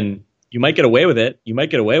 Again, you might get away with it. You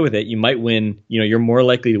might win. You're more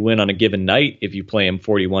likely to win on a given night if you play him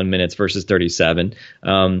 41 minutes versus 37.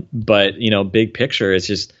 But big picture, it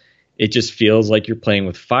just feels like you're playing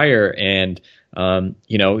with fire. And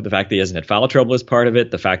the fact that he hasn't had foul trouble is part of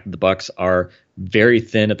it. The fact that the Bucks are very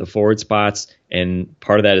thin at the forward spots, and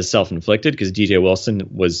part of that is self-inflicted because DJ Wilson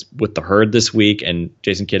was with the Herd this week, and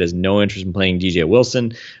Jason Kidd has no interest in playing DJ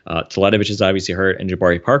Wilson. Teletovic is obviously hurt, and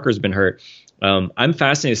Jabari Parker's been hurt. I'm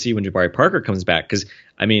fascinated to see when Jabari Parker comes back because,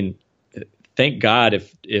 thank God thank God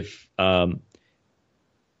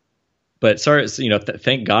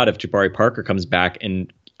if Jabari Parker comes back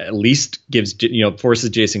and at least forces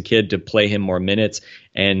Jason Kidd to play him more minutes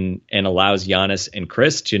and allows Giannis and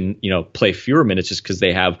Chris to, play fewer minutes just because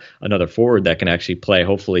they have another forward that can actually play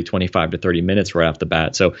hopefully 25 to 30 minutes right off the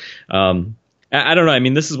bat. So I don't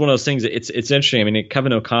know. This is one of those things. It's interesting.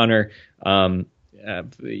 Kevin O'Connor, went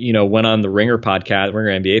on the Ringer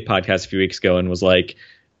NBA podcast a few weeks ago and was like,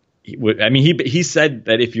 he said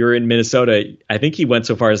that if you're in Minnesota, I think he went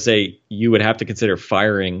so far as to say you would have to consider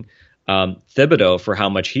firing Thibodeau for how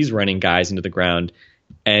much he's running guys into the ground,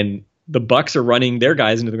 and the Bucks are running their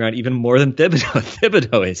guys into the ground even more than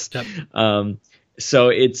Thibodeau is. Yep. So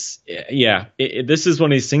it's this is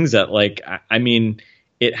one of these things that, like,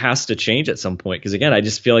 it has to change at some point because, again, I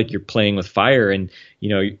just feel like you're playing with fire, and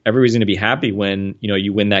everybody's going to be happy when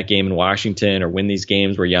you win that game in Washington or win these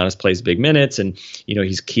games where Giannis plays big minutes and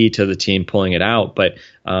he's key to the team pulling it out. But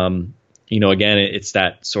again, it's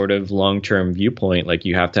that sort of long-term viewpoint. Like,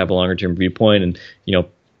 you have to have a longer-term viewpoint, and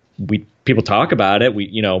people talk about it.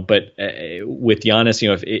 But with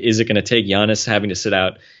Giannis, is it going to take Giannis having to sit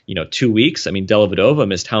out 2 weeks? Dellavedova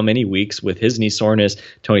missed how many weeks with his knee soreness?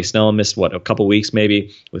 Tony Snell missed a couple weeks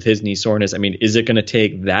maybe with his knee soreness. Is it going to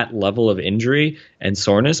take that level of injury and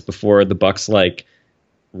soreness before the Bucks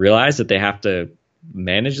realize that they have to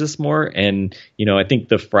manage this more? And I think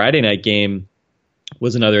the Friday night game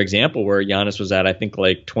was another example where Giannis was at, I think,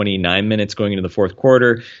 29 minutes going into the fourth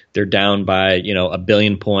quarter. They're down by, 1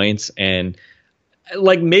 billion points. And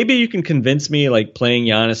maybe you can convince me, playing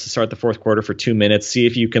Giannis to start the fourth quarter for 2 minutes, see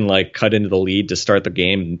if you can cut into the lead to start the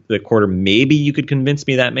game, the quarter. Maybe you could convince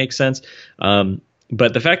me that makes sense.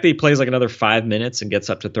 But the fact that he plays another 5 minutes and gets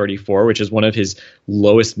up to 34, which is one of his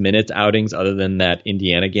lowest minutes outings other than that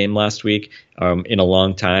Indiana game last week, in a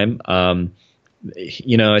long time.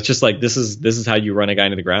 It's just this is how you run a guy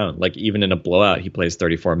into the ground. Even in a blowout, he plays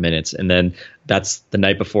 34 minutes. And then that's the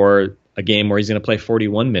night before a game where he's going to play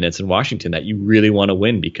 41 minutes in Washington that you really want to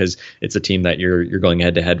win because it's a team that you're going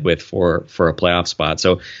head to head with for a playoff spot.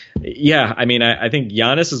 So yeah, I think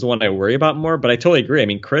Giannis is the one I worry about more, but I totally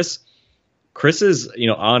agree. Chris's,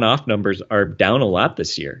 on off numbers are down a lot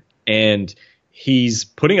this year, and he's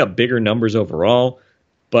putting up bigger numbers overall.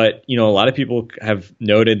 But, a lot of people have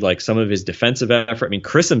noted some of his defensive effort.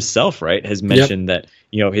 Chris himself, right, has mentioned that,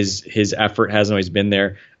 his effort hasn't always been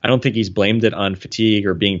there. I don't think he's blamed it on fatigue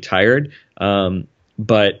or being tired.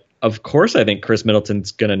 But of course, I think Chris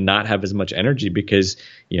Middleton's going to not have as much energy because,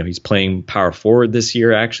 he's playing power forward this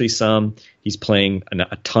year, actually some. He's playing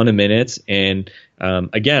a ton of minutes. And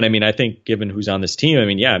again, I think given who's on this team,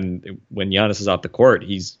 when Giannis is off the court,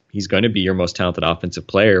 he's going to be your most talented offensive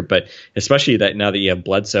player. But especially that now that you have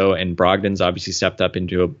Bledsoe and Brogdon's obviously stepped up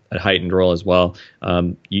into a heightened role as well,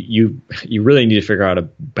 you really need to figure out a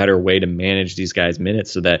better way to manage these guys'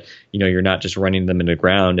 minutes so that, you're not just running them into the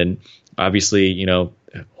ground. And obviously,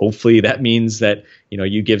 hopefully that means that,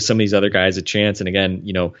 you give some of these other guys a chance. And again,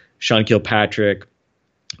 Sean Kilpatrick,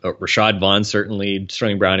 Rashad Vaughn, certainly,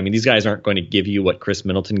 Sterling Brown. I mean, these guys aren't going to give you what Chris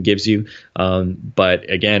Middleton gives you. But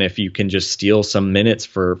again, if you can just steal some minutes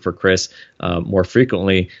for Chris more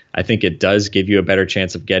frequently, I think it does give you a better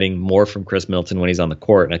chance of getting more from Chris Middleton when he's on the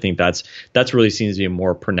court. And I think that's really seems to be a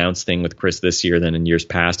more pronounced thing with Chris this year than in years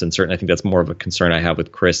past. And certainly I think that's more of a concern I have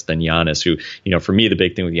with Chris than Giannis, who, for me, the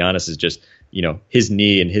big thing with Giannis is just, his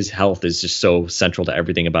knee and his health is just so central to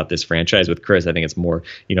everything about this franchise. With Chris, I think it's more,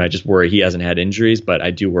 I just worry he hasn't had injuries, but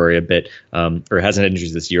I do worry a bit, or hasn't had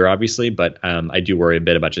injuries this year, obviously, but I do worry a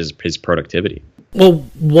bit about just his productivity. Well,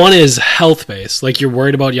 one is health-based, like you're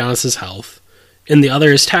worried about Giannis's health, and the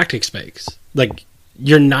other is tactics-based. Like,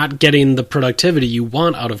 you're not getting the productivity you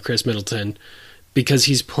want out of Chris Middleton because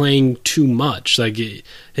he's playing too much. Like, he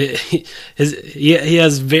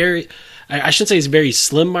has very... I shouldn't say he's very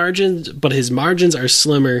slim margins, but his margins are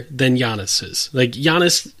slimmer than Giannis's. Like,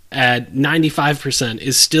 Giannis at 95%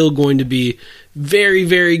 is still going to be very,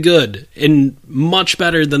 very good and much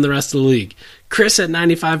better than the rest of the league. Chris at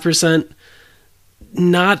 95%,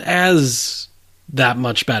 not as that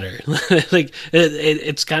much better. Like,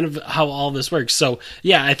 it's kind of how all this works. So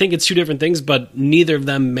yeah, I think it's two different things, but neither of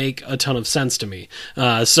them make a ton of sense to me.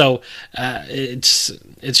 It's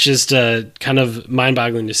just kind of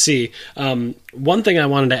mind-boggling to see. One thing I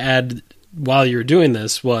wanted to add while you were doing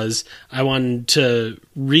this was I wanted to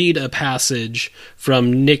read a passage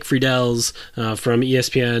from Nick Friedel's from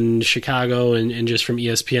ESPN Chicago and just from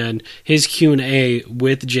ESPN, his Q&A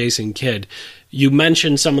with Jason Kidd. You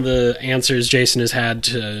mentioned some of the answers Jason has had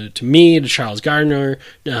to me, to Charles Gardner,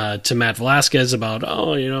 to Matt Velasquez about,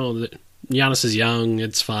 Giannis is young,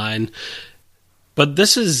 it's fine. But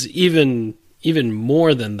this is even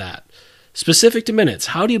more than that. Specific to minutes,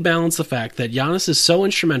 how do you balance the fact that Giannis is so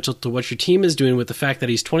instrumental to what your team is doing with the fact that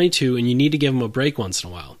he's 22 and you need to give him a break once in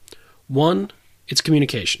a while? One, it's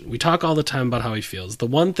communication. We talk all the time about how he feels. The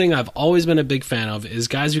one thing I've always been a big fan of is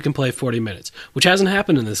guys who can play 40 minutes, which hasn't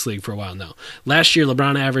happened in this league for a while now. Last year,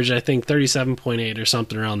 LeBron averaged, I think, 37.8 or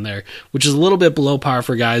something around there, which is a little bit below par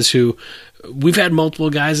for guys who... We've had multiple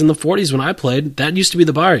guys in the 40s when I played. That used to be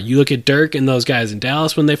the bar. You look at Dirk and those guys in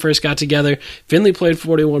Dallas when they first got together. Finley played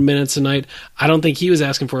 41 minutes a night. I don't think he was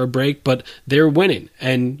asking for a break, but they're winning.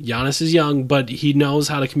 And Giannis is young, but he knows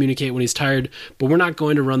how to communicate when he's tired. But we're not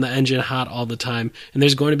going to run the engine hot all the time. And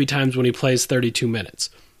there's going to be times when he plays 32 minutes.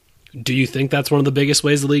 Do you think that's one of the biggest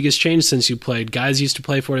ways the league has changed since you played? Guys used to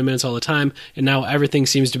play 40 minutes all the time, and now everything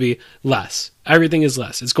seems to be less. Everything is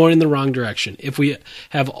less. It's going in the wrong direction. If we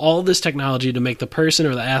have all this technology to make the person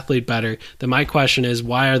or the athlete better, then my question is,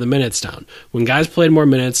 why are the minutes down? When guys played more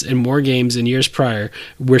minutes in more games in years prior,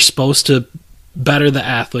 we're supposed to better the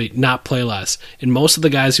athlete, not play less. And most of the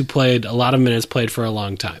guys who played a lot of minutes played for a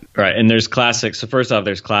long time. Right. And there's classic. So first off,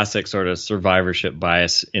 there's classic sort of survivorship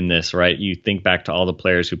bias in this, right? You think back to all the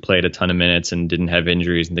players who played a ton of minutes and didn't have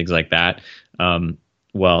injuries and things like that.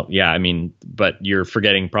 Well, yeah, I mean, but you're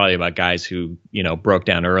forgetting probably about guys who, broke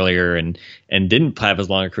down earlier and didn't have as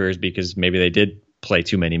long careers because maybe they did play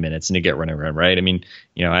too many minutes and to get running around, right? I mean,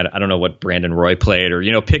 I don't know what Brandon Roy played,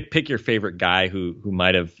 or pick your favorite guy who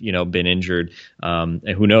might have been injured, and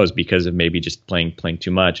who knows, because of maybe just playing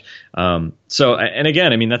too much. So, and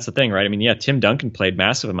again, I mean, that's the thing, right? I mean, yeah, Tim Duncan played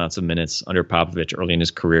massive amounts of minutes under Popovich early in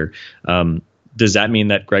his career. Does that mean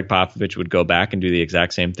that Greg Popovich would go back and do the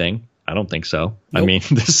exact same thing? I don't think so. Nope. I mean,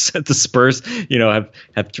 the Spurs,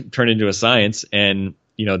 have turned into a science, and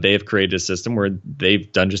they have created a system where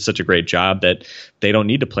they've done just such a great job that they don't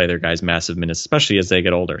need to play their guys massive minutes, especially as they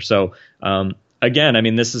get older. So, again, I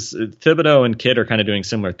mean, this is Thibodeau and Kidd are kind of doing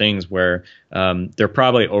similar things where they're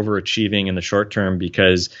probably overachieving in the short term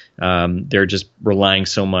because they're just relying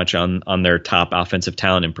so much on their top offensive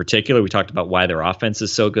talent in particular. We talked about why their offense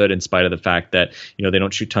is so good in spite of the fact that, they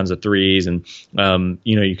don't shoot tons of threes. And,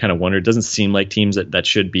 you kind of wonder, it doesn't seem like teams that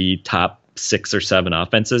should be top 6 or 7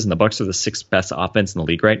 offenses, and the Bucks are the 6th best offense in the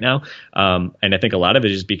league right now. And I think a lot of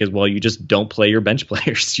it is because, well, you just don't play your bench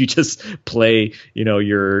players. You just play,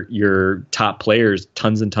 your top players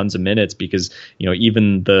tons and tons of minutes because,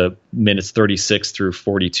 even the minutes 36 through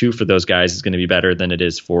 42 for those guys is going to be better than it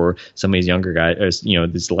is for some of these younger guys,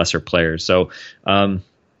 these lesser players. So, I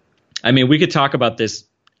mean, we could talk about this,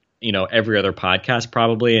 every other podcast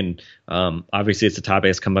probably. And obviously it's a topic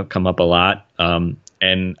that's come up a lot.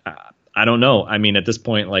 And I don't know. I mean, at this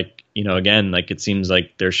point, again, it seems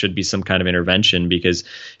like there should be some kind of intervention because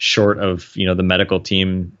short of, the medical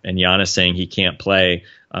team and Giannis saying he can't play,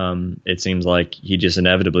 it seems like he just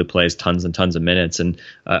inevitably plays tons and tons of minutes. And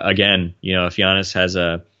again, if Giannis has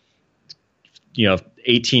a,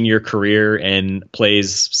 18-year career and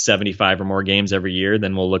plays 75 or more games every year,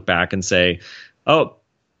 then we'll look back and say, oh,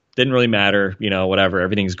 didn't really matter, whatever,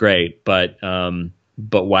 everything's great, but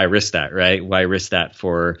why risk that, right? Why risk that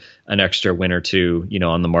for an extra win or two,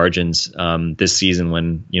 on the margins this season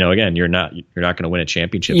when, again, you're not going to win a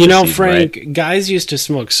championship. This season, Frank, right? Guys used to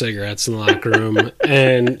smoke cigarettes in the locker room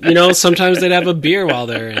and, sometimes they'd have a beer while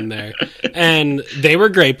they're in there, and they were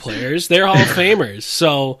great players. They're Hall of Famers.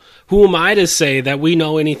 So who am I to say that we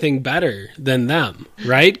know anything better than them,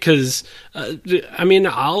 right? Because,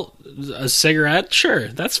 a cigarette, sure,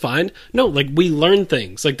 that's fine. No, we learn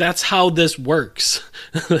things. That's how this works.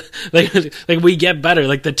 like we get better.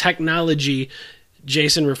 The technology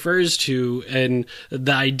Jason refers to and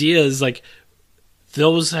the ideas,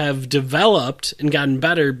 those have developed and gotten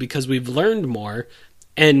better because we've learned more.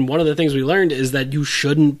 And one of the things we learned is that you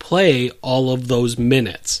shouldn't play all of those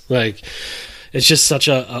minutes. It's just such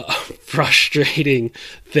a frustrating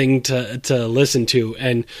thing to listen to.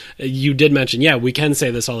 And you did mention, we can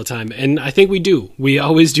say this all the time. And I think we do. We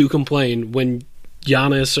always do complain when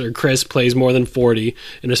Giannis or Chris plays more than 40,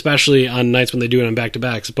 and especially on nights when they do it on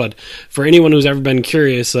back-to-backs. But for anyone who's ever been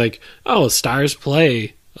curious, stars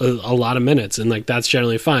play a lot of minutes, and that's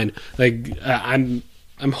generally fine. I'm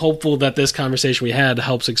hopeful that this conversation we had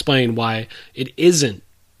helps explain why it isn't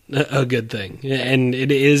a good thing, and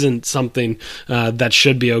it isn't something that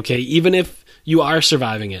should be okay, even if you are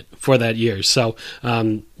surviving it for that year. So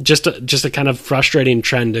just a kind of frustrating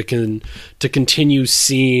trend to continue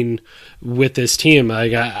seeing with this team.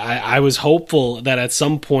 I was hopeful that at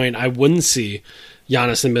some point I wouldn't see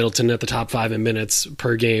Giannis and Middleton at the top 5 in minutes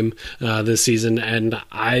per game this season, and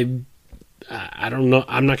I don't know.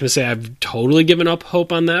 I'm not going to say I've totally given up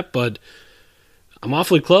hope on that, but I'm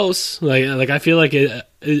awfully close. I feel like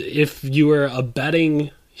if you were a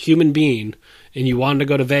betting human being and you wanted to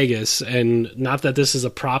go to Vegas, and not that this is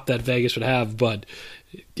a prop that Vegas would have, but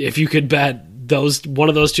if you could bet one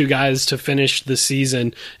of those two guys to finish the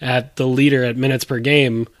season at the leader at minutes per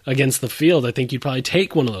game against the field, I think you'd probably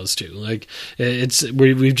take one of those two.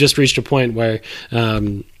 We've just reached a point where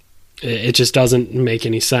it just doesn't make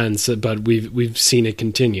any sense, but we've seen it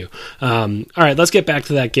continue. All right, let's get back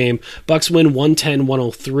to that game. Bucks win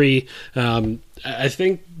 110-103. I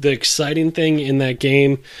think the exciting thing in that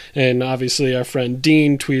game, and obviously our friend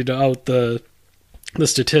Dean tweeted out the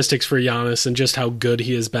statistics for Giannis and just how good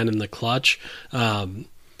he has been in the clutch.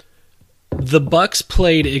 The Bucks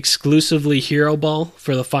played exclusively hero ball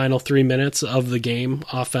for the final 3 minutes of the game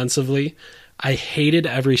offensively. I hated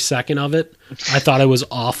every second of it. I thought it was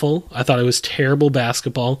awful. I thought it was terrible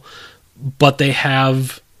basketball. But they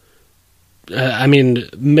have,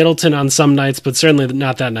 Middleton on some nights, but certainly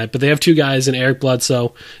not that night. But they have two guys in Eric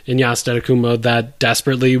Bledsoe and Giannis Antetokounmpo that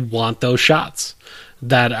desperately want those shots,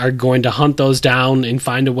 that are going to hunt those down and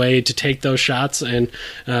find a way to take those shots. And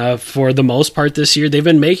for the most part this year, they've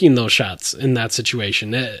been making those shots in that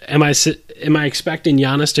situation. Am I expecting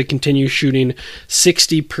Giannis to continue shooting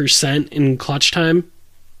 60% in clutch time?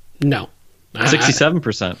 No. 67%.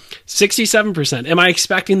 67%. Am I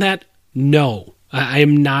expecting that? No. I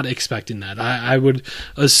am not expecting that. I would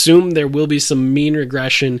assume there will be some mean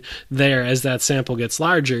regression there as that sample gets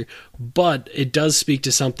larger, but it does speak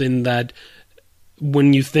to something that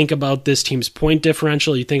when you think about this team's point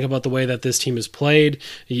differential, you think about the way that this team is played,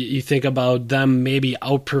 you think about them maybe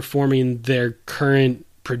outperforming their current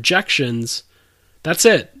projections, that's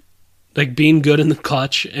it. Being good in the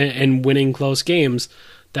clutch and winning close games,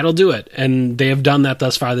 that'll do it. And they have done that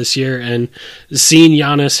thus far this year. And seeing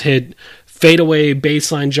Giannis hit fadeaway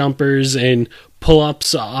baseline jumpers and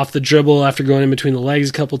pull-ups off the dribble after going in between the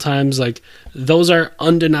legs a couple times, those are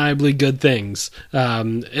undeniably good things.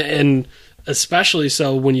 And especially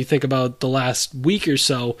so when you think about the last week or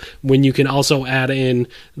so, when you can also add in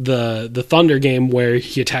the Thunder game where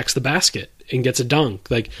he attacks the basket and gets a dunk.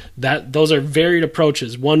 Those are varied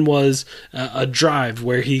approaches. One was a drive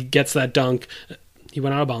where he gets that dunk. He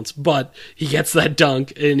went out of bounds, but he gets that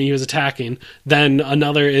dunk and he was attacking. Then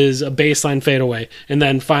another is a baseline fadeaway. And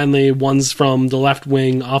then finally one's from the left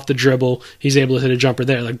wing off the dribble. He's able to hit a jumper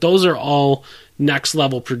there. Those are all next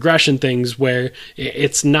level progression things where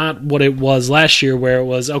it's not what it was last year where it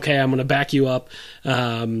was, okay, I'm going to back you up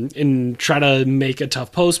and try to make a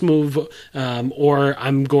tough post move, or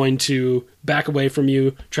I'm going to back away from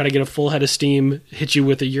you, try to get a full head of steam, hit you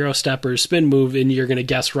with a Euro step or spin move, and you're going to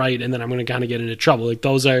guess right, and then I'm going to kind of get into trouble.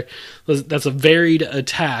 That's a varied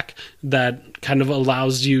attack that kind of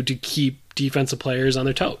allows you to keep defensive players on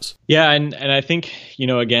their toes. Yeah, and I think,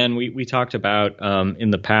 again, we talked about in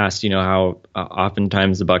the past, how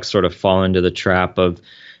oftentimes the Bucks sort of fall into the trap of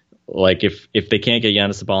like if they can't get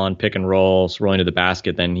Giannis the ball on pick and rolls, rolling to the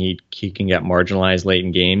basket, then he can get marginalized late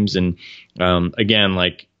in games. And again,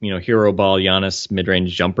 like, hero ball Giannis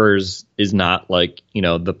mid-range jumpers is not like,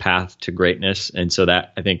 the path to greatness. And so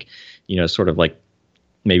that, I think, sort of like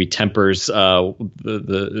maybe tempers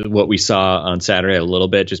the what we saw on Saturday a little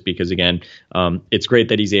bit, just because, again, it's great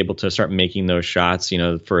that he's able to start making those shots.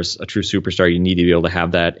 For a true superstar, you need to be able to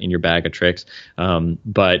have that in your bag of tricks.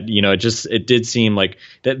 But it did seem like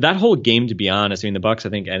that whole game, to be honest. I mean, the Bucks, I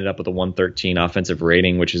think, ended up with a 113 offensive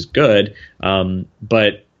rating, which is good.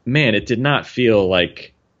 But man, it did not feel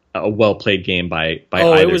like a well played game by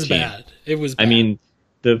either it was team. bad. It was bad. I mean,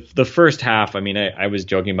 the first half, I mean, I was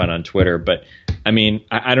joking about it on Twitter, but I mean,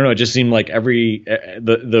 I don't know. It just seemed like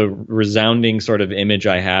the resounding sort of image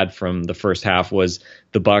I had from the first half was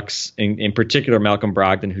the Bucks, in particular Malcolm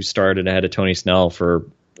Brogdon, who started ahead of Tony Snell for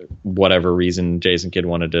whatever reason. Jason Kidd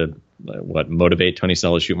wanted to motivate Tony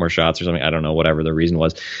Snell to shoot more shots or something. I don't know, whatever the reason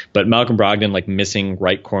was. But Malcolm Brogdon, like, missing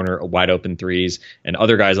right corner wide open threes, and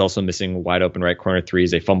other guys also missing wide open right corner threes.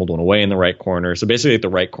 They fumbled one away in the right corner. So basically, the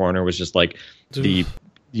right corner was just like the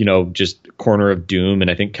just corner of doom. And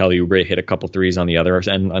I think Kelly Oubre hit a couple threes on the other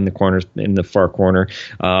end, on the corner, in the far corner.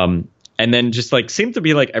 And then just like seemed to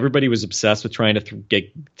be like everybody was obsessed with trying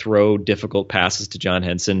to throw difficult passes to John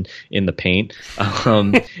Henson in the paint.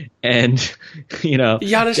 And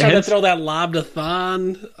Giannis tried to throw that lob to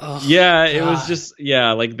Thon. Oh, yeah, God. It was just,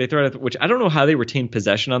 like they throw it, which I don't know how they retained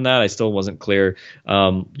possession on that. I still wasn't clear.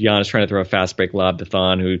 Giannis trying to throw a fast break lob to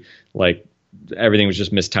Thon, who, like, everything was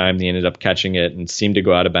just mistimed. He ended up catching it and seemed to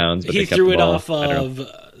go out of bounds. But he they kept threw the it ball. off of.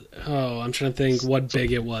 I'm trying to think what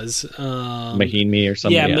big it was. Mahinmi or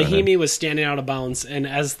something. Yeah, Mahinmi was standing out of bounds, and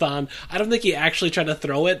as Thon, I don't think he actually tried to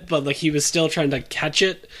throw it, but like he was still trying to catch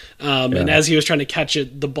it. And as he was trying to catch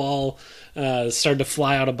it, the ball started to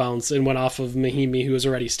fly out of bounds and went off of Mahinmi, who was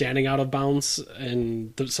already standing out of bounds,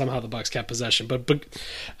 and somehow the Bucks kept possession. But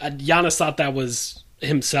Giannis thought that was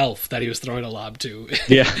himself that he was throwing a lob to,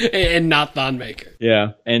 and not Thon Maker.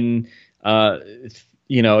 Yeah, and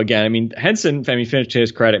again, I mean, Henson, finished to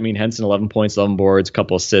his credit. I mean, Henson, 11 points, 11 boards, a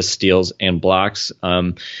couple assists, steals, and blocks.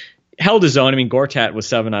 Held his own. I mean, Gortat was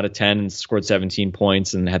 7 out of 10 and scored 17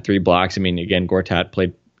 points and had 3 blocks. I mean, again, Gortat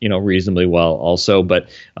played, reasonably well also, but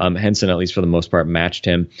Henson, at least for the most part, matched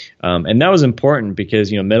him. And that was important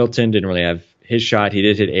because, Middleton didn't really have his shot. He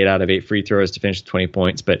did hit 8 out of 8 free throws to finish 20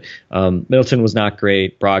 points, but Middleton was not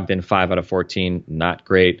great. Brogdon, 5 out of 14, not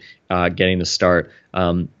great, getting the start.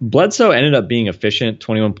 Bledsoe ended up being efficient,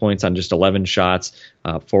 21 points on just 11 shots,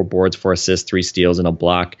 4 boards, 4 assists, 3 steals, and a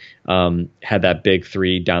block. Had that big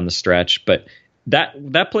 3 down the stretch, but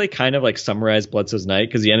that play kind of like summarized Bledsoe's night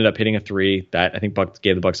because he ended up hitting a 3 that I think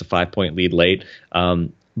gave the Bucks a 5-point lead late.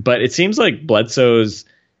 But it seems like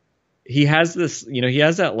he has this, he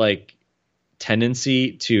has that like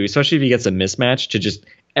tendency to, especially if he gets a mismatch, to just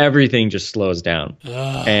everything just slows down.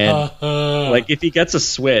 And like if he gets a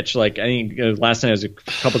switch, like I think last night was a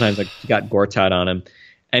couple times like he got Gortat on him,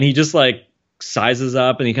 and he just like sizes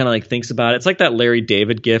up and he kind of like thinks about it. It's like that Larry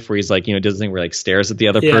David gif where he's like, does the thing where like stares at the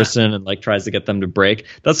other person and like tries to get them to break.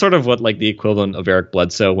 That's sort of what like the equivalent of Eric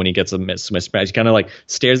Bledsoe when he gets a mismatch. He kind of like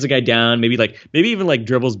stares the guy down, maybe even like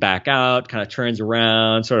dribbles back out, kind of turns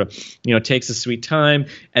around, sort of, takes a sweet time,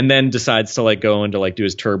 and then decides to like go into like do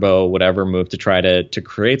his turbo whatever move to try to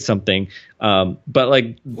create something. But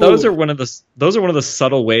like those are one of the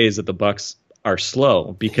subtle ways that the Bucks are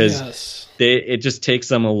slow because it just takes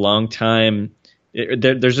them a long time.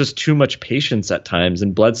 There's just too much patience at times,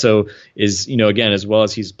 and Bledsoe is, again, as well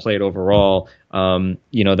as he's played overall,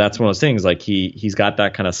 that's one of those things. Like he's got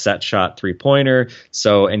that kind of set shot 3-pointer,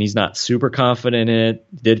 and he's not super confident in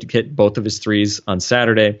it. Did hit both of his threes on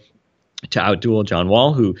Saturday to outduel John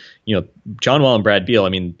Wall, who, John Wall and Brad Beal. I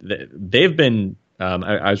mean, they've been.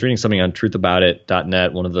 I was reading something on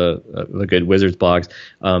truthaboutit.net, one of the good Wizards blogs,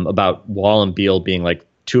 about Wall and Beal being like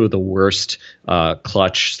 2 of the worst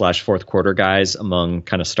clutch / fourth quarter guys among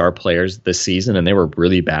kind of star players this season, and they were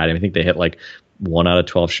really bad. I think they hit like 1 out of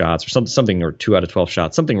 12 shots or something, or 2 out of 12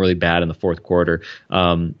 shots, something really bad in the fourth quarter.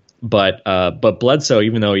 But Bledsoe,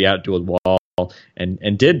 even though he outdueled Wall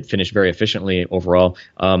and did finish very efficiently overall,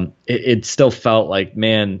 it still felt like,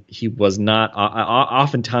 man, he was not.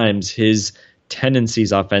 Oftentimes his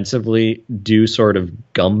tendencies offensively do sort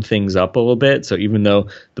of gum things up a little bit. So even though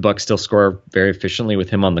the Bucks still score very efficiently with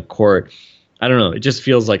him on the court, I don't know. It just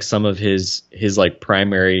feels like some of his like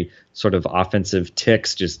primary sort of offensive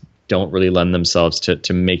ticks just don't really lend themselves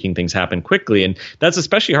to making things happen quickly. And that's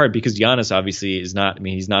especially hard because Giannis obviously is not, I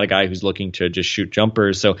mean, he's not a guy who's looking to just shoot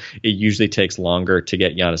jumpers. So it usually takes longer to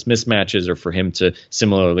get Giannis mismatches or for him to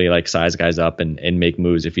similarly like size guys up and make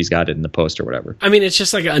moves if he's got it in the post or whatever. I mean, it's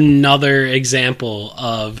just like another example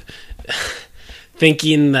of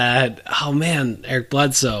thinking that, oh man, Eric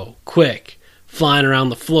Bledsoe, quick, flying around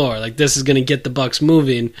the floor, like this is going to get the Bucks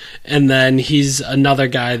moving, and then he's another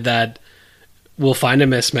guy that will find a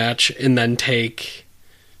mismatch and then take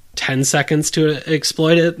 10 seconds to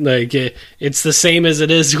exploit it. Like it's the same as it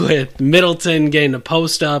is with Middleton getting a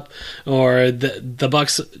post up, or the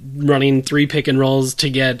Bucks running 3 pick and rolls to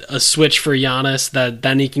get a switch for Giannis that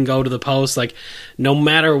then he can go to the post. Like no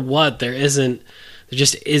matter what, there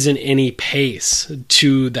just isn't any pace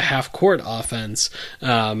to the half-court offense.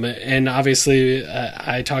 And obviously,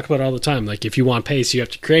 I talk about it all the time. Like, if you want pace, you have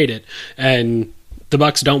to create it. And the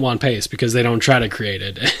Bucks don't want pace because they don't try to create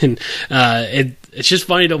it. And it's just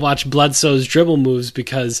funny to watch Bledsoe's dribble moves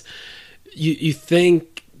because you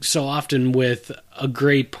think so often with a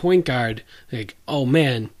great point guard, like, oh,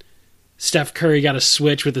 man, Steph Curry got a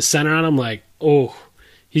switch with the center on him. Like, oh,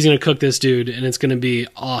 he's going to cook this dude, and it's going to be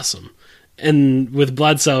awesome. And with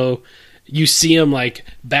Bledsoe, you see him like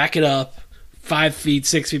back it up 5 feet,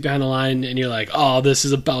 6 feet behind the line, and you're like, oh, this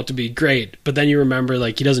is about to be great. But then you remember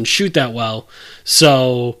like he doesn't shoot that well.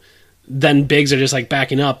 So then bigs are just like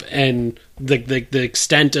backing up, and the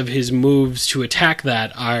extent of his moves to attack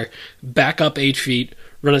that are back up 8 feet,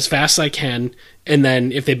 run as fast as I can, and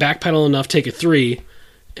then if they backpedal enough, take a 3,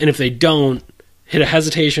 and if they don't, hit a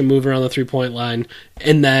hesitation move around the 3-point line,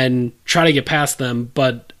 and then try to get past them,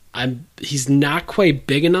 but he's not quite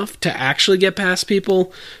big enough to actually get past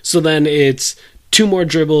people. So then it's 2 more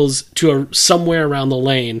dribbles to somewhere around the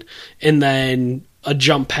lane, and then a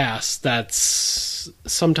jump pass that's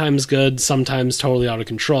sometimes good, sometimes totally out of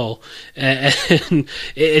control. And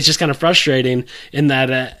it's just kind of frustrating in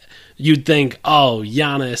that you'd think, oh,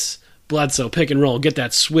 Giannis, Bledsoe, pick and roll, get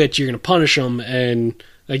that switch, you're going to punish him. And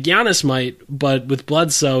like Giannis might, but with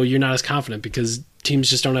Bledsoe, you're not as confident because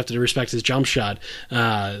teams just don't have to respect his jump shot.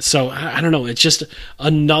 So I don't know. It's just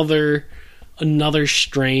another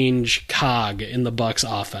strange cog in the Bucks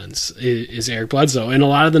offense is Eric Bledsoe. And a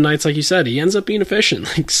lot of the nights, like you said, he ends up being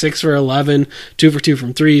efficient, like 6 for 11, 2 for 2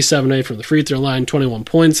 from 3, 7-8 from the free throw line, 21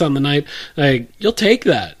 points on the night. Like, you'll take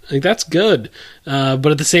that. Like, that's good. But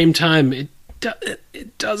at the same time,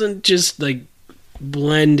 it doesn't just like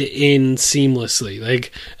blend in seamlessly.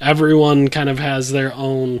 Like, everyone kind of has their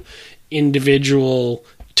own individual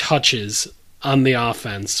touches on the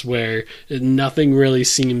offense where nothing really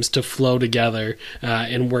seems to flow together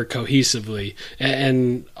and work cohesively,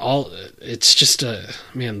 and it's just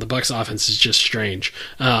the Bucks offense is just strange.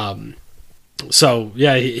 So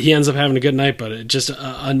yeah, he ends up having a good night, but it just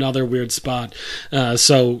another weird spot.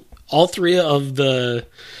 So all 3 of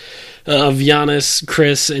Giannis,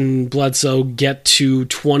 Chris, and Bledsoe get to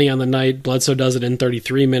 20 on the night. Bledsoe does it in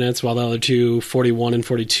 33 minutes, while the other 2, 41 and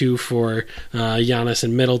 42 for Giannis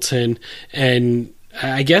and Middleton. And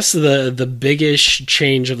I guess the biggest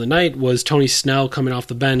change of the night was Tony Snell coming off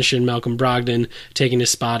the bench and Malcolm Brogdon taking his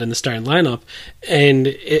spot in the starting lineup. And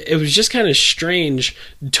it was just kind of strange.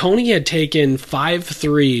 Tony had taken 5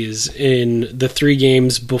 threes in the 3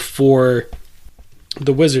 games before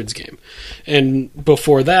the Wizards game, and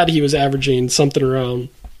before that he was averaging something around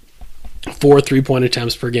 4 3-point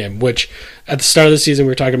attempts per game, which at the start of the season we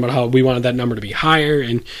were talking about how we wanted that number to be higher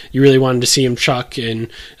and you really wanted to see him chuck, and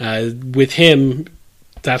with him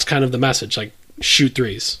that's kind of the message, like shoot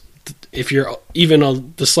threes. If you're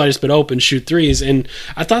even the slightest bit open, shoot threes. And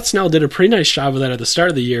I thought Snell did a pretty nice job of that at the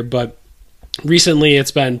start of the year, but recently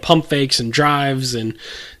it's been pump fakes and drives and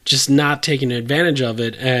just not taking advantage of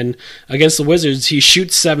it. And against the Wizards, he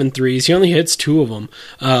shoots 7 threes. He only hits 2 of them.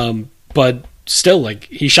 But still, like,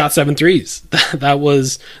 he shot 7 threes. That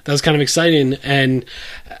was kind of exciting. And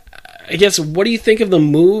I guess, what do you think of the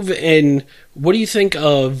move, and what do you think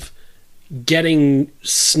of getting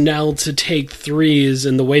Snell to take threes,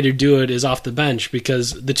 and the way to do it is off the bench?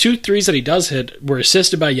 Because the 2 threes that he does hit were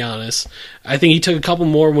assisted by Giannis. I think he took a couple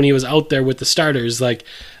more when he was out there with the starters. Like,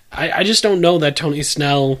 I just don't know that Tony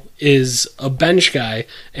Snell is a bench guy,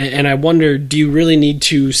 and I wonder, do you really need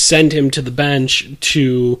to send him to the bench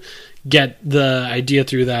to get the idea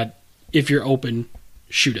through that if you're open,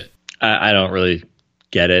 shoot it? I don't really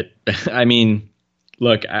get it. I mean,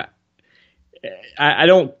 look, I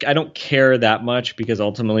don't care that much, because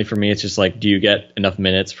ultimately for me it's just like, do you get enough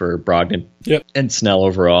minutes for Brogdon and Snell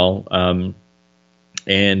overall?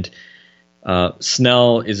 And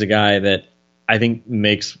Snell is a guy that I think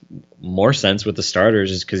makes more sense with the starters,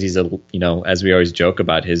 is because he's as we always joke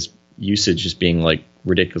about, his usage just being like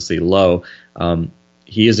ridiculously low.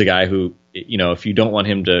 He is a guy who, if you don't want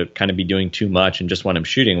him to kind of be doing too much and just want him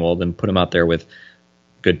shooting, well, then put him out there with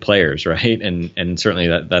good players, right? And certainly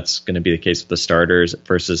that's going to be the case with the starters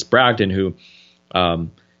versus Brogdon, who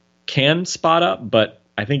can spot up, but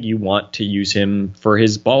I think you want to use him for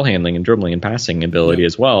his ball handling and dribbling and passing ability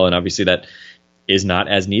as well. And obviously that is not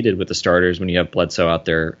as needed with the starters when you have Bledsoe out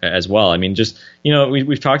there as well. I mean, just,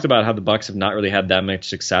 we've talked about how the Bucks have not really had that much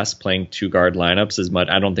success playing 2-guard lineups as much.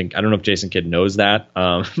 I don't know if Jason Kidd knows that.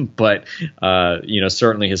 But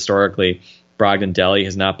certainly historically, Brogdon Delly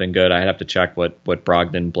has not been good. I'd have to check what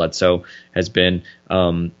Brogdon Bledsoe has been.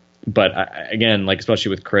 But again, like especially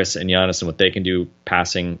with Chris and Giannis and what they can do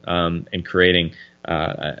passing and creating,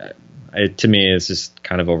 to me, it's just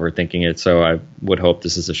kind of overthinking it. So I would hope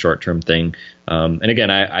this is a short-term thing. And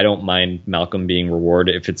again, I don't mind Malcolm being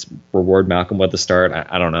rewarded. If it's reward Malcolm with the start,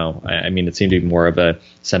 I don't know. I mean, it seemed to be more of a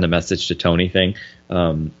send a message to Tony thing.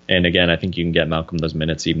 And again, I think you can get Malcolm those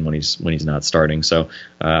minutes even when he's not starting. So,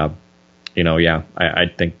 I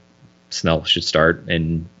think Snell should start,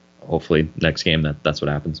 and hopefully next game that's what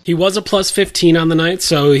happens. He was a plus 15 on the night,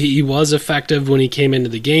 so he was effective when he came into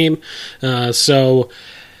the game. So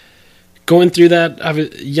going through that,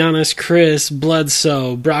 Giannis, Chris,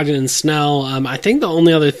 Bledsoe, Brogdon, and Snell, I think the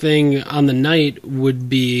only other thing on the night would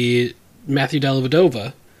be Matthew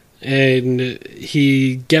Dellavedova. And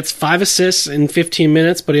he gets 5 assists in 15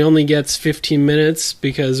 minutes, but he only gets 15 minutes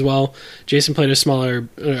because, well, Jason played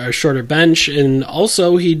a shorter bench, and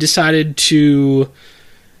also he decided to,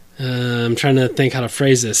 I'm trying to think how to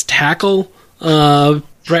phrase this, tackle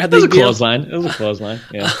Bradley Beal. It was a clothesline,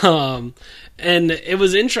 yeah. And it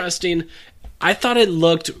was interesting. I thought it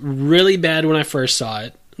looked really bad when I first saw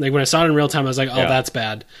it. Like when I saw it in real time, I was like, that's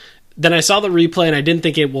bad. Then I saw the replay, and I didn't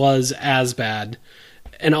think it was as bad.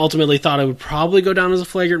 And ultimately thought it would probably go down as a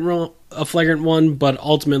flagrant one, but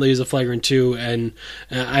ultimately it was a flagrant 2. And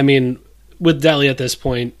I mean, with Delly at this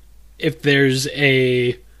point, if there's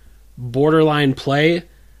a borderline play,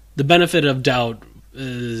 the benefit of doubt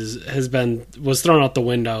was thrown out the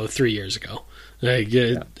window 3 years ago.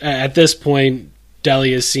 At this point,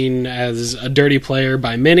 Delly is seen as a dirty player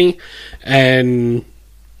by many, and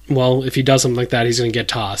well, if he does something like that, he's going to get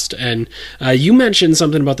tossed. And you mentioned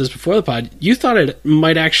something about this before the pod. You thought it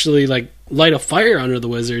might actually light a fire under the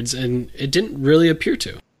Wizards, and it didn't really appear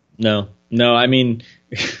to. No. I mean,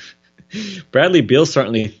 Bradley Beal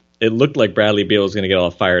it looked like Bradley Beal was going to get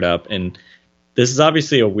all fired up. And this is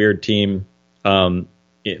obviously a weird team, the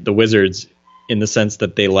Wizards, in the sense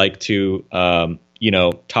that they like to,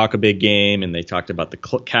 talk a big game, and they talked about the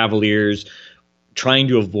Cavaliers trying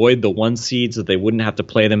to avoid the 1 seed so that they wouldn't have to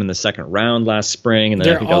play them in the second round last spring. And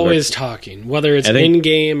then they're always talking, whether it's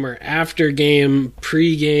in-game or after-game,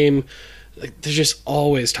 pre-game. They're just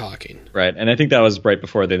always talking. Right, and I think that was right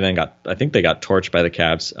before they then got torched by the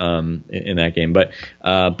Cavs in that game. But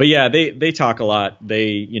yeah, they talk a lot.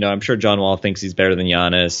 I'm sure John Wall thinks he's better than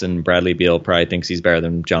Giannis, and Bradley Beal probably thinks he's better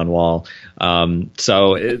than John Wall.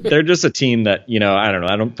 So they're just a team that, I don't know.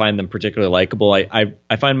 I don't find them particularly likable.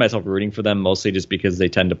 I find myself rooting for them mostly just because they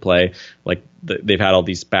tend to play like they've had all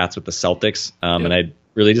these spats with the Celtics, and I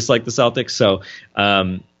really dislike the Celtics.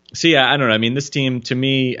 So yeah, I don't know. I mean, this team to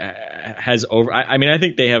me has I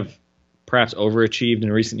think they have perhaps overachieved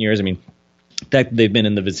in recent years. I mean, the fact that they've been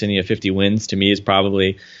in the vicinity of 50 wins to me is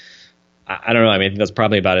probably, I don't know. I mean, I think that's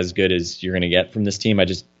probably about as good as you're going to get from this team. I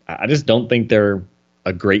just don't think they're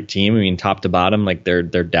a great team. I mean, top to bottom, like their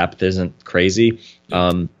depth isn't crazy.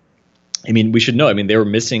 I mean, we should know. I mean, they were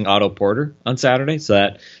missing Otto Porter on Saturday, so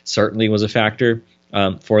that certainly was a factor.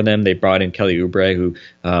 For them, they brought in Kelly Oubre, who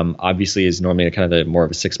obviously is normally kind of more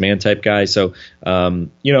of a 6-man type guy. So,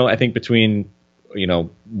 I think between,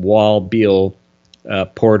 Wall, Beal,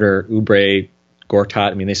 Porter, Oubre,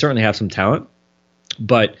 Gortat, I mean, they certainly have some talent.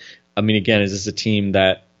 But, I mean, again, is this a team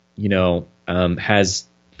that, has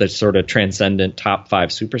the sort of transcendent top 5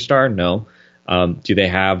 superstar? No. Do they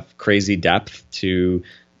have crazy depth to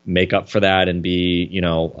make up for that and be,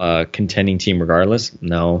 a contending team regardless?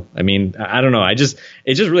 No. I mean, I don't know. It's just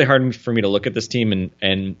really hard for me to look at this team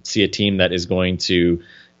and see a team that is going to,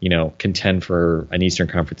 contend for an Eastern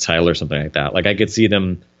Conference title or something like that. Like I could see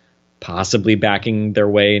them possibly backing their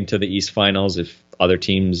way into the East Finals if other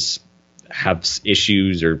teams have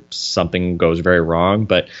issues or something goes very wrong.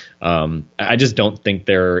 But I just don't think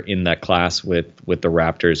they're in that class with the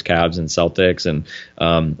Raptors, Cavs, and Celtics. And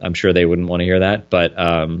I'm sure they wouldn't want to hear that. But,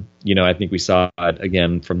 I think we saw it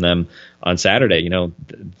again from them on Saturday.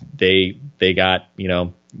 They got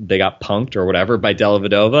punked or whatever by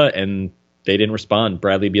Dellavedova, and they didn't respond.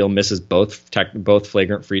 Bradley Beal misses both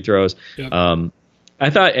flagrant free throws. Yep. I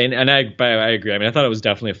thought, and I agree. I mean, I thought it was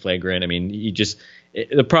definitely a flagrant. I mean,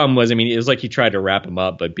 the problem was, I mean, it was like he tried to wrap him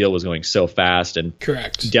up, but Beal was going so fast, and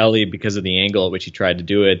Correct. Delly, because of the angle at which he tried to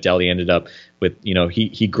do it, Delly ended up with,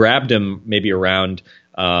 he grabbed him maybe around,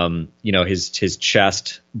 his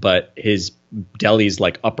chest, but his Delly's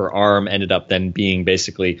like upper arm ended up then being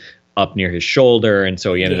basically up near his shoulder, and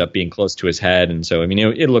so he ended up being close to his head, and so I mean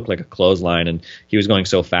it looked like a clothesline, and he was going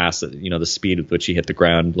so fast that the speed with which he hit the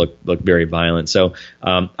ground looked very violent. So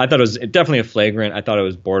I thought it was definitely a flagrant. I thought it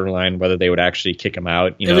was borderline whether they would actually kick him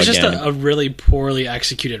out. It was just a really poorly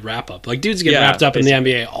executed wrap up. Like dudes get wrapped up in the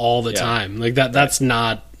NBA all the time. Like that's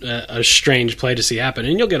not a strange play to see happen,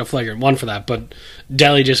 and you'll get a flagrant one for that. But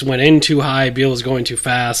Delly just went in too high. Beal was going too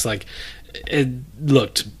fast. Like it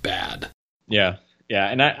looked bad. Yeah. Yeah,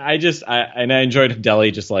 and I enjoyed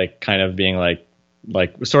Delly just like kind of being like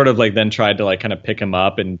sort of like then tried to like kind of pick him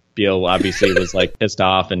up, and Beal obviously was like pissed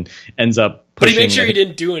off and ends up pushing. But he made sure he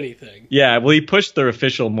didn't do anything. Yeah, well, he pushed the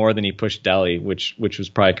official more than he pushed Delly, which was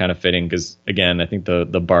probably kind of fitting because again, I think the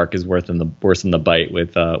bark is worse than the bite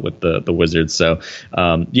with the Wizards. So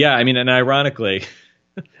yeah, I mean, and ironically.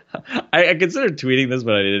 I considered tweeting this,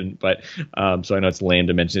 but I didn't. But so I know it's lame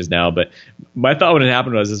to mention this now. But my thought when it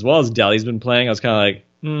happened was, as well as Delly's been playing, I was kind of like,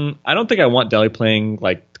 I don't think I want Delly playing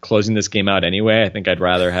like closing this game out anyway. I think I'd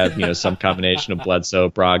rather have some combination of Bledsoe,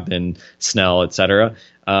 Brogdon, Snell, etc.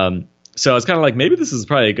 So I was kind of like, maybe this is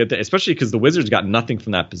probably a good thing, especially because the Wizards got nothing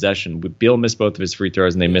from that possession. Beal missed both of his free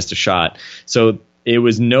throws and they missed a shot. So it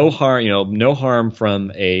was no harm from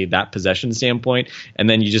that possession standpoint. And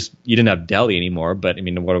then you didn't have Delly anymore. But I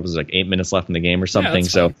mean, what was it, like 8 minutes left in the game or something?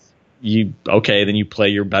 So then you play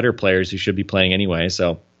your better players who should be playing anyway.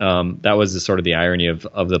 So that was the sort of the irony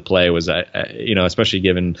of the play was, especially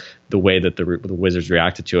given the way that the Wizards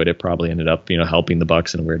reacted to it, it probably ended up helping the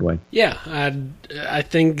Bucks in a weird way. Yeah, I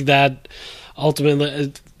think that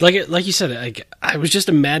ultimately, like you said, I was just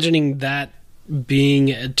imagining that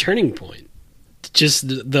being a turning point.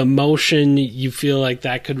 Just the motion, you feel like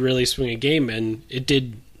that could really swing a game, and it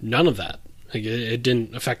did none of that. Like it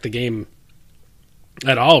didn't affect the game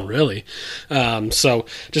at all, really. So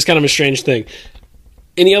just kind of a strange thing.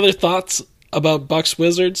 Any other thoughts about Bucks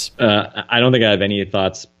Wizards? I don't think I have any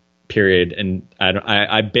thoughts, period. And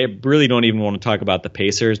I really don't even want to talk about the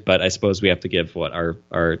Pacers, but I suppose we have to give our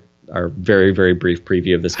very, very brief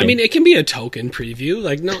preview of this game. I mean, it can be a token preview.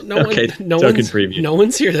 Like preview. No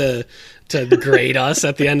one's here to grade us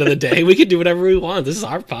at the end of the day. We can do whatever we want. This is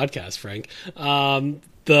our podcast, Frank.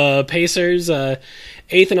 The Pacers,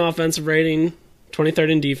 8th in offensive rating,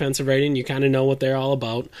 23rd in defensive rating. You kind of know what they're all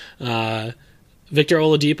about. Victor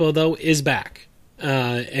Oladipo, though, is back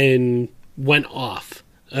and went off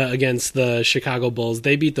against the Chicago Bulls.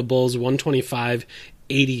 They beat the Bulls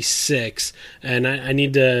 125-86, and I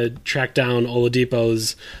need to track down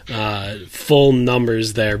Oladipo's full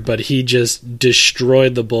numbers there, but he just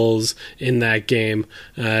destroyed the Bulls in that game.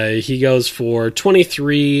 He goes for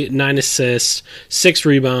 23, 9 assists, 6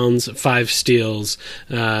 rebounds, 5 steals,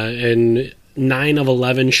 and 9 of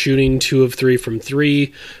 11 shooting, 2 of 3 from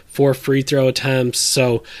 3, 4 free throw attempts.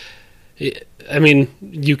 So, I mean,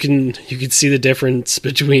 you can see the difference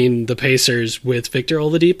between the Pacers with Victor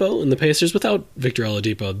Oladipo and the Pacers without Victor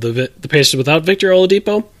Oladipo. The Pacers without Victor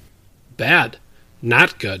Oladipo, bad,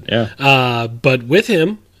 not good. Yeah. But with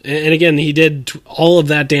him, and again, he did all of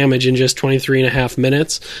that damage in just 23 and a half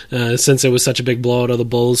minutes since it was such a big blowout of the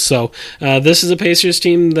Bulls. So this is a Pacers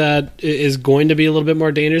team that is going to be a little bit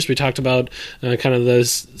more dangerous. We talked about kind of the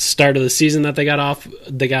start of the season that they got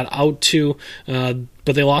out to,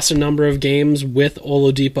 but they lost a number of games with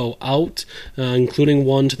Oladipo out, including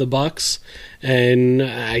one to the Bucks. And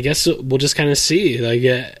I guess we'll just kind of see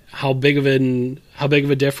how big of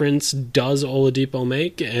a difference does Oladipo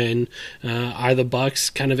make, and are the Bucks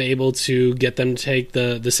kind of able to get them to take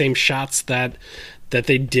the same shots that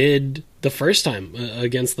they did the first time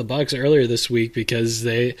against the Bucks earlier this week, because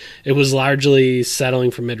it was largely settling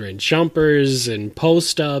for mid-range jumpers and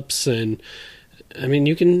post-ups, and I mean,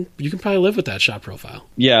 you can probably live with that shot profile.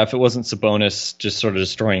 Yeah, if it wasn't Sabonis just sort of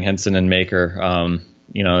destroying Henson and Maker,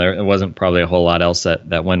 there wasn't probably a whole lot else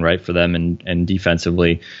that went right for them, and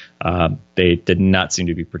defensively, they did not seem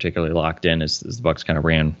to be particularly locked in as the Bucks kind of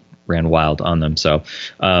ran wild on them. So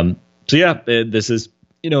yeah, this is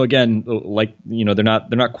again, like they're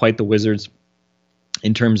not quite the Wizards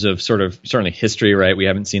in terms of sort of certainly history, right? We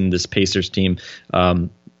haven't seen this Pacers team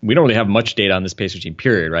we don't really have much data on this Pacers team,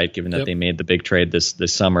 period, right? Given that they made the big trade this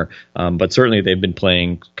summer. But certainly they've been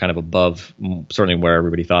playing kind of above certainly where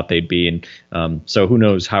everybody thought they'd be. And so who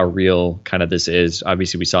knows how real kind of this is.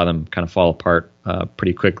 Obviously, we saw them kind of fall apart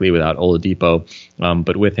pretty quickly without Oladipo.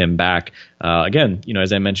 But with him back, again,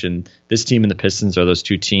 as I mentioned, this team and the Pistons are those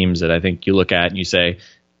two teams that I think you look at and you say,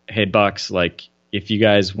 hey, Bucks, like, if you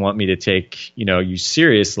guys want me to take, you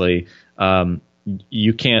seriously,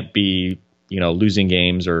 you can't be, losing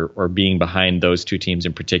games or being behind those two teams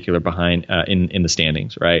in particular behind in the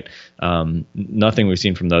standings, right? Nothing we've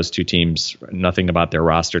seen from those two teams, nothing about their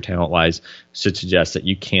roster talent wise should suggest that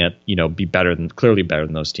you can't, be clearly better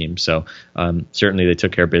than those teams. So certainly they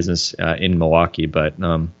took care of business in Milwaukee, but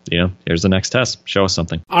here's the next test. Show us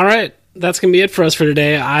something. All right. That's going to be it for us for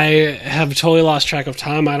today. I have totally lost track of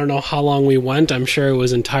time. I don't know how long we went. I'm sure it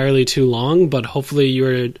was entirely too long, but hopefully you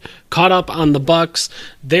were caught up on the Bucks,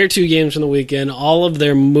 their 2 games from the weekend, all of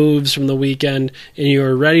their moves from the weekend, and you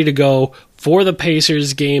are ready to go for the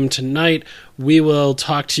Pacers game tonight. We will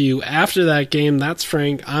talk to you after that game. That's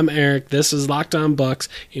Frank. I'm Eric. This is Locked On Bucks,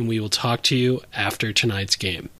 and we will talk to you after tonight's game.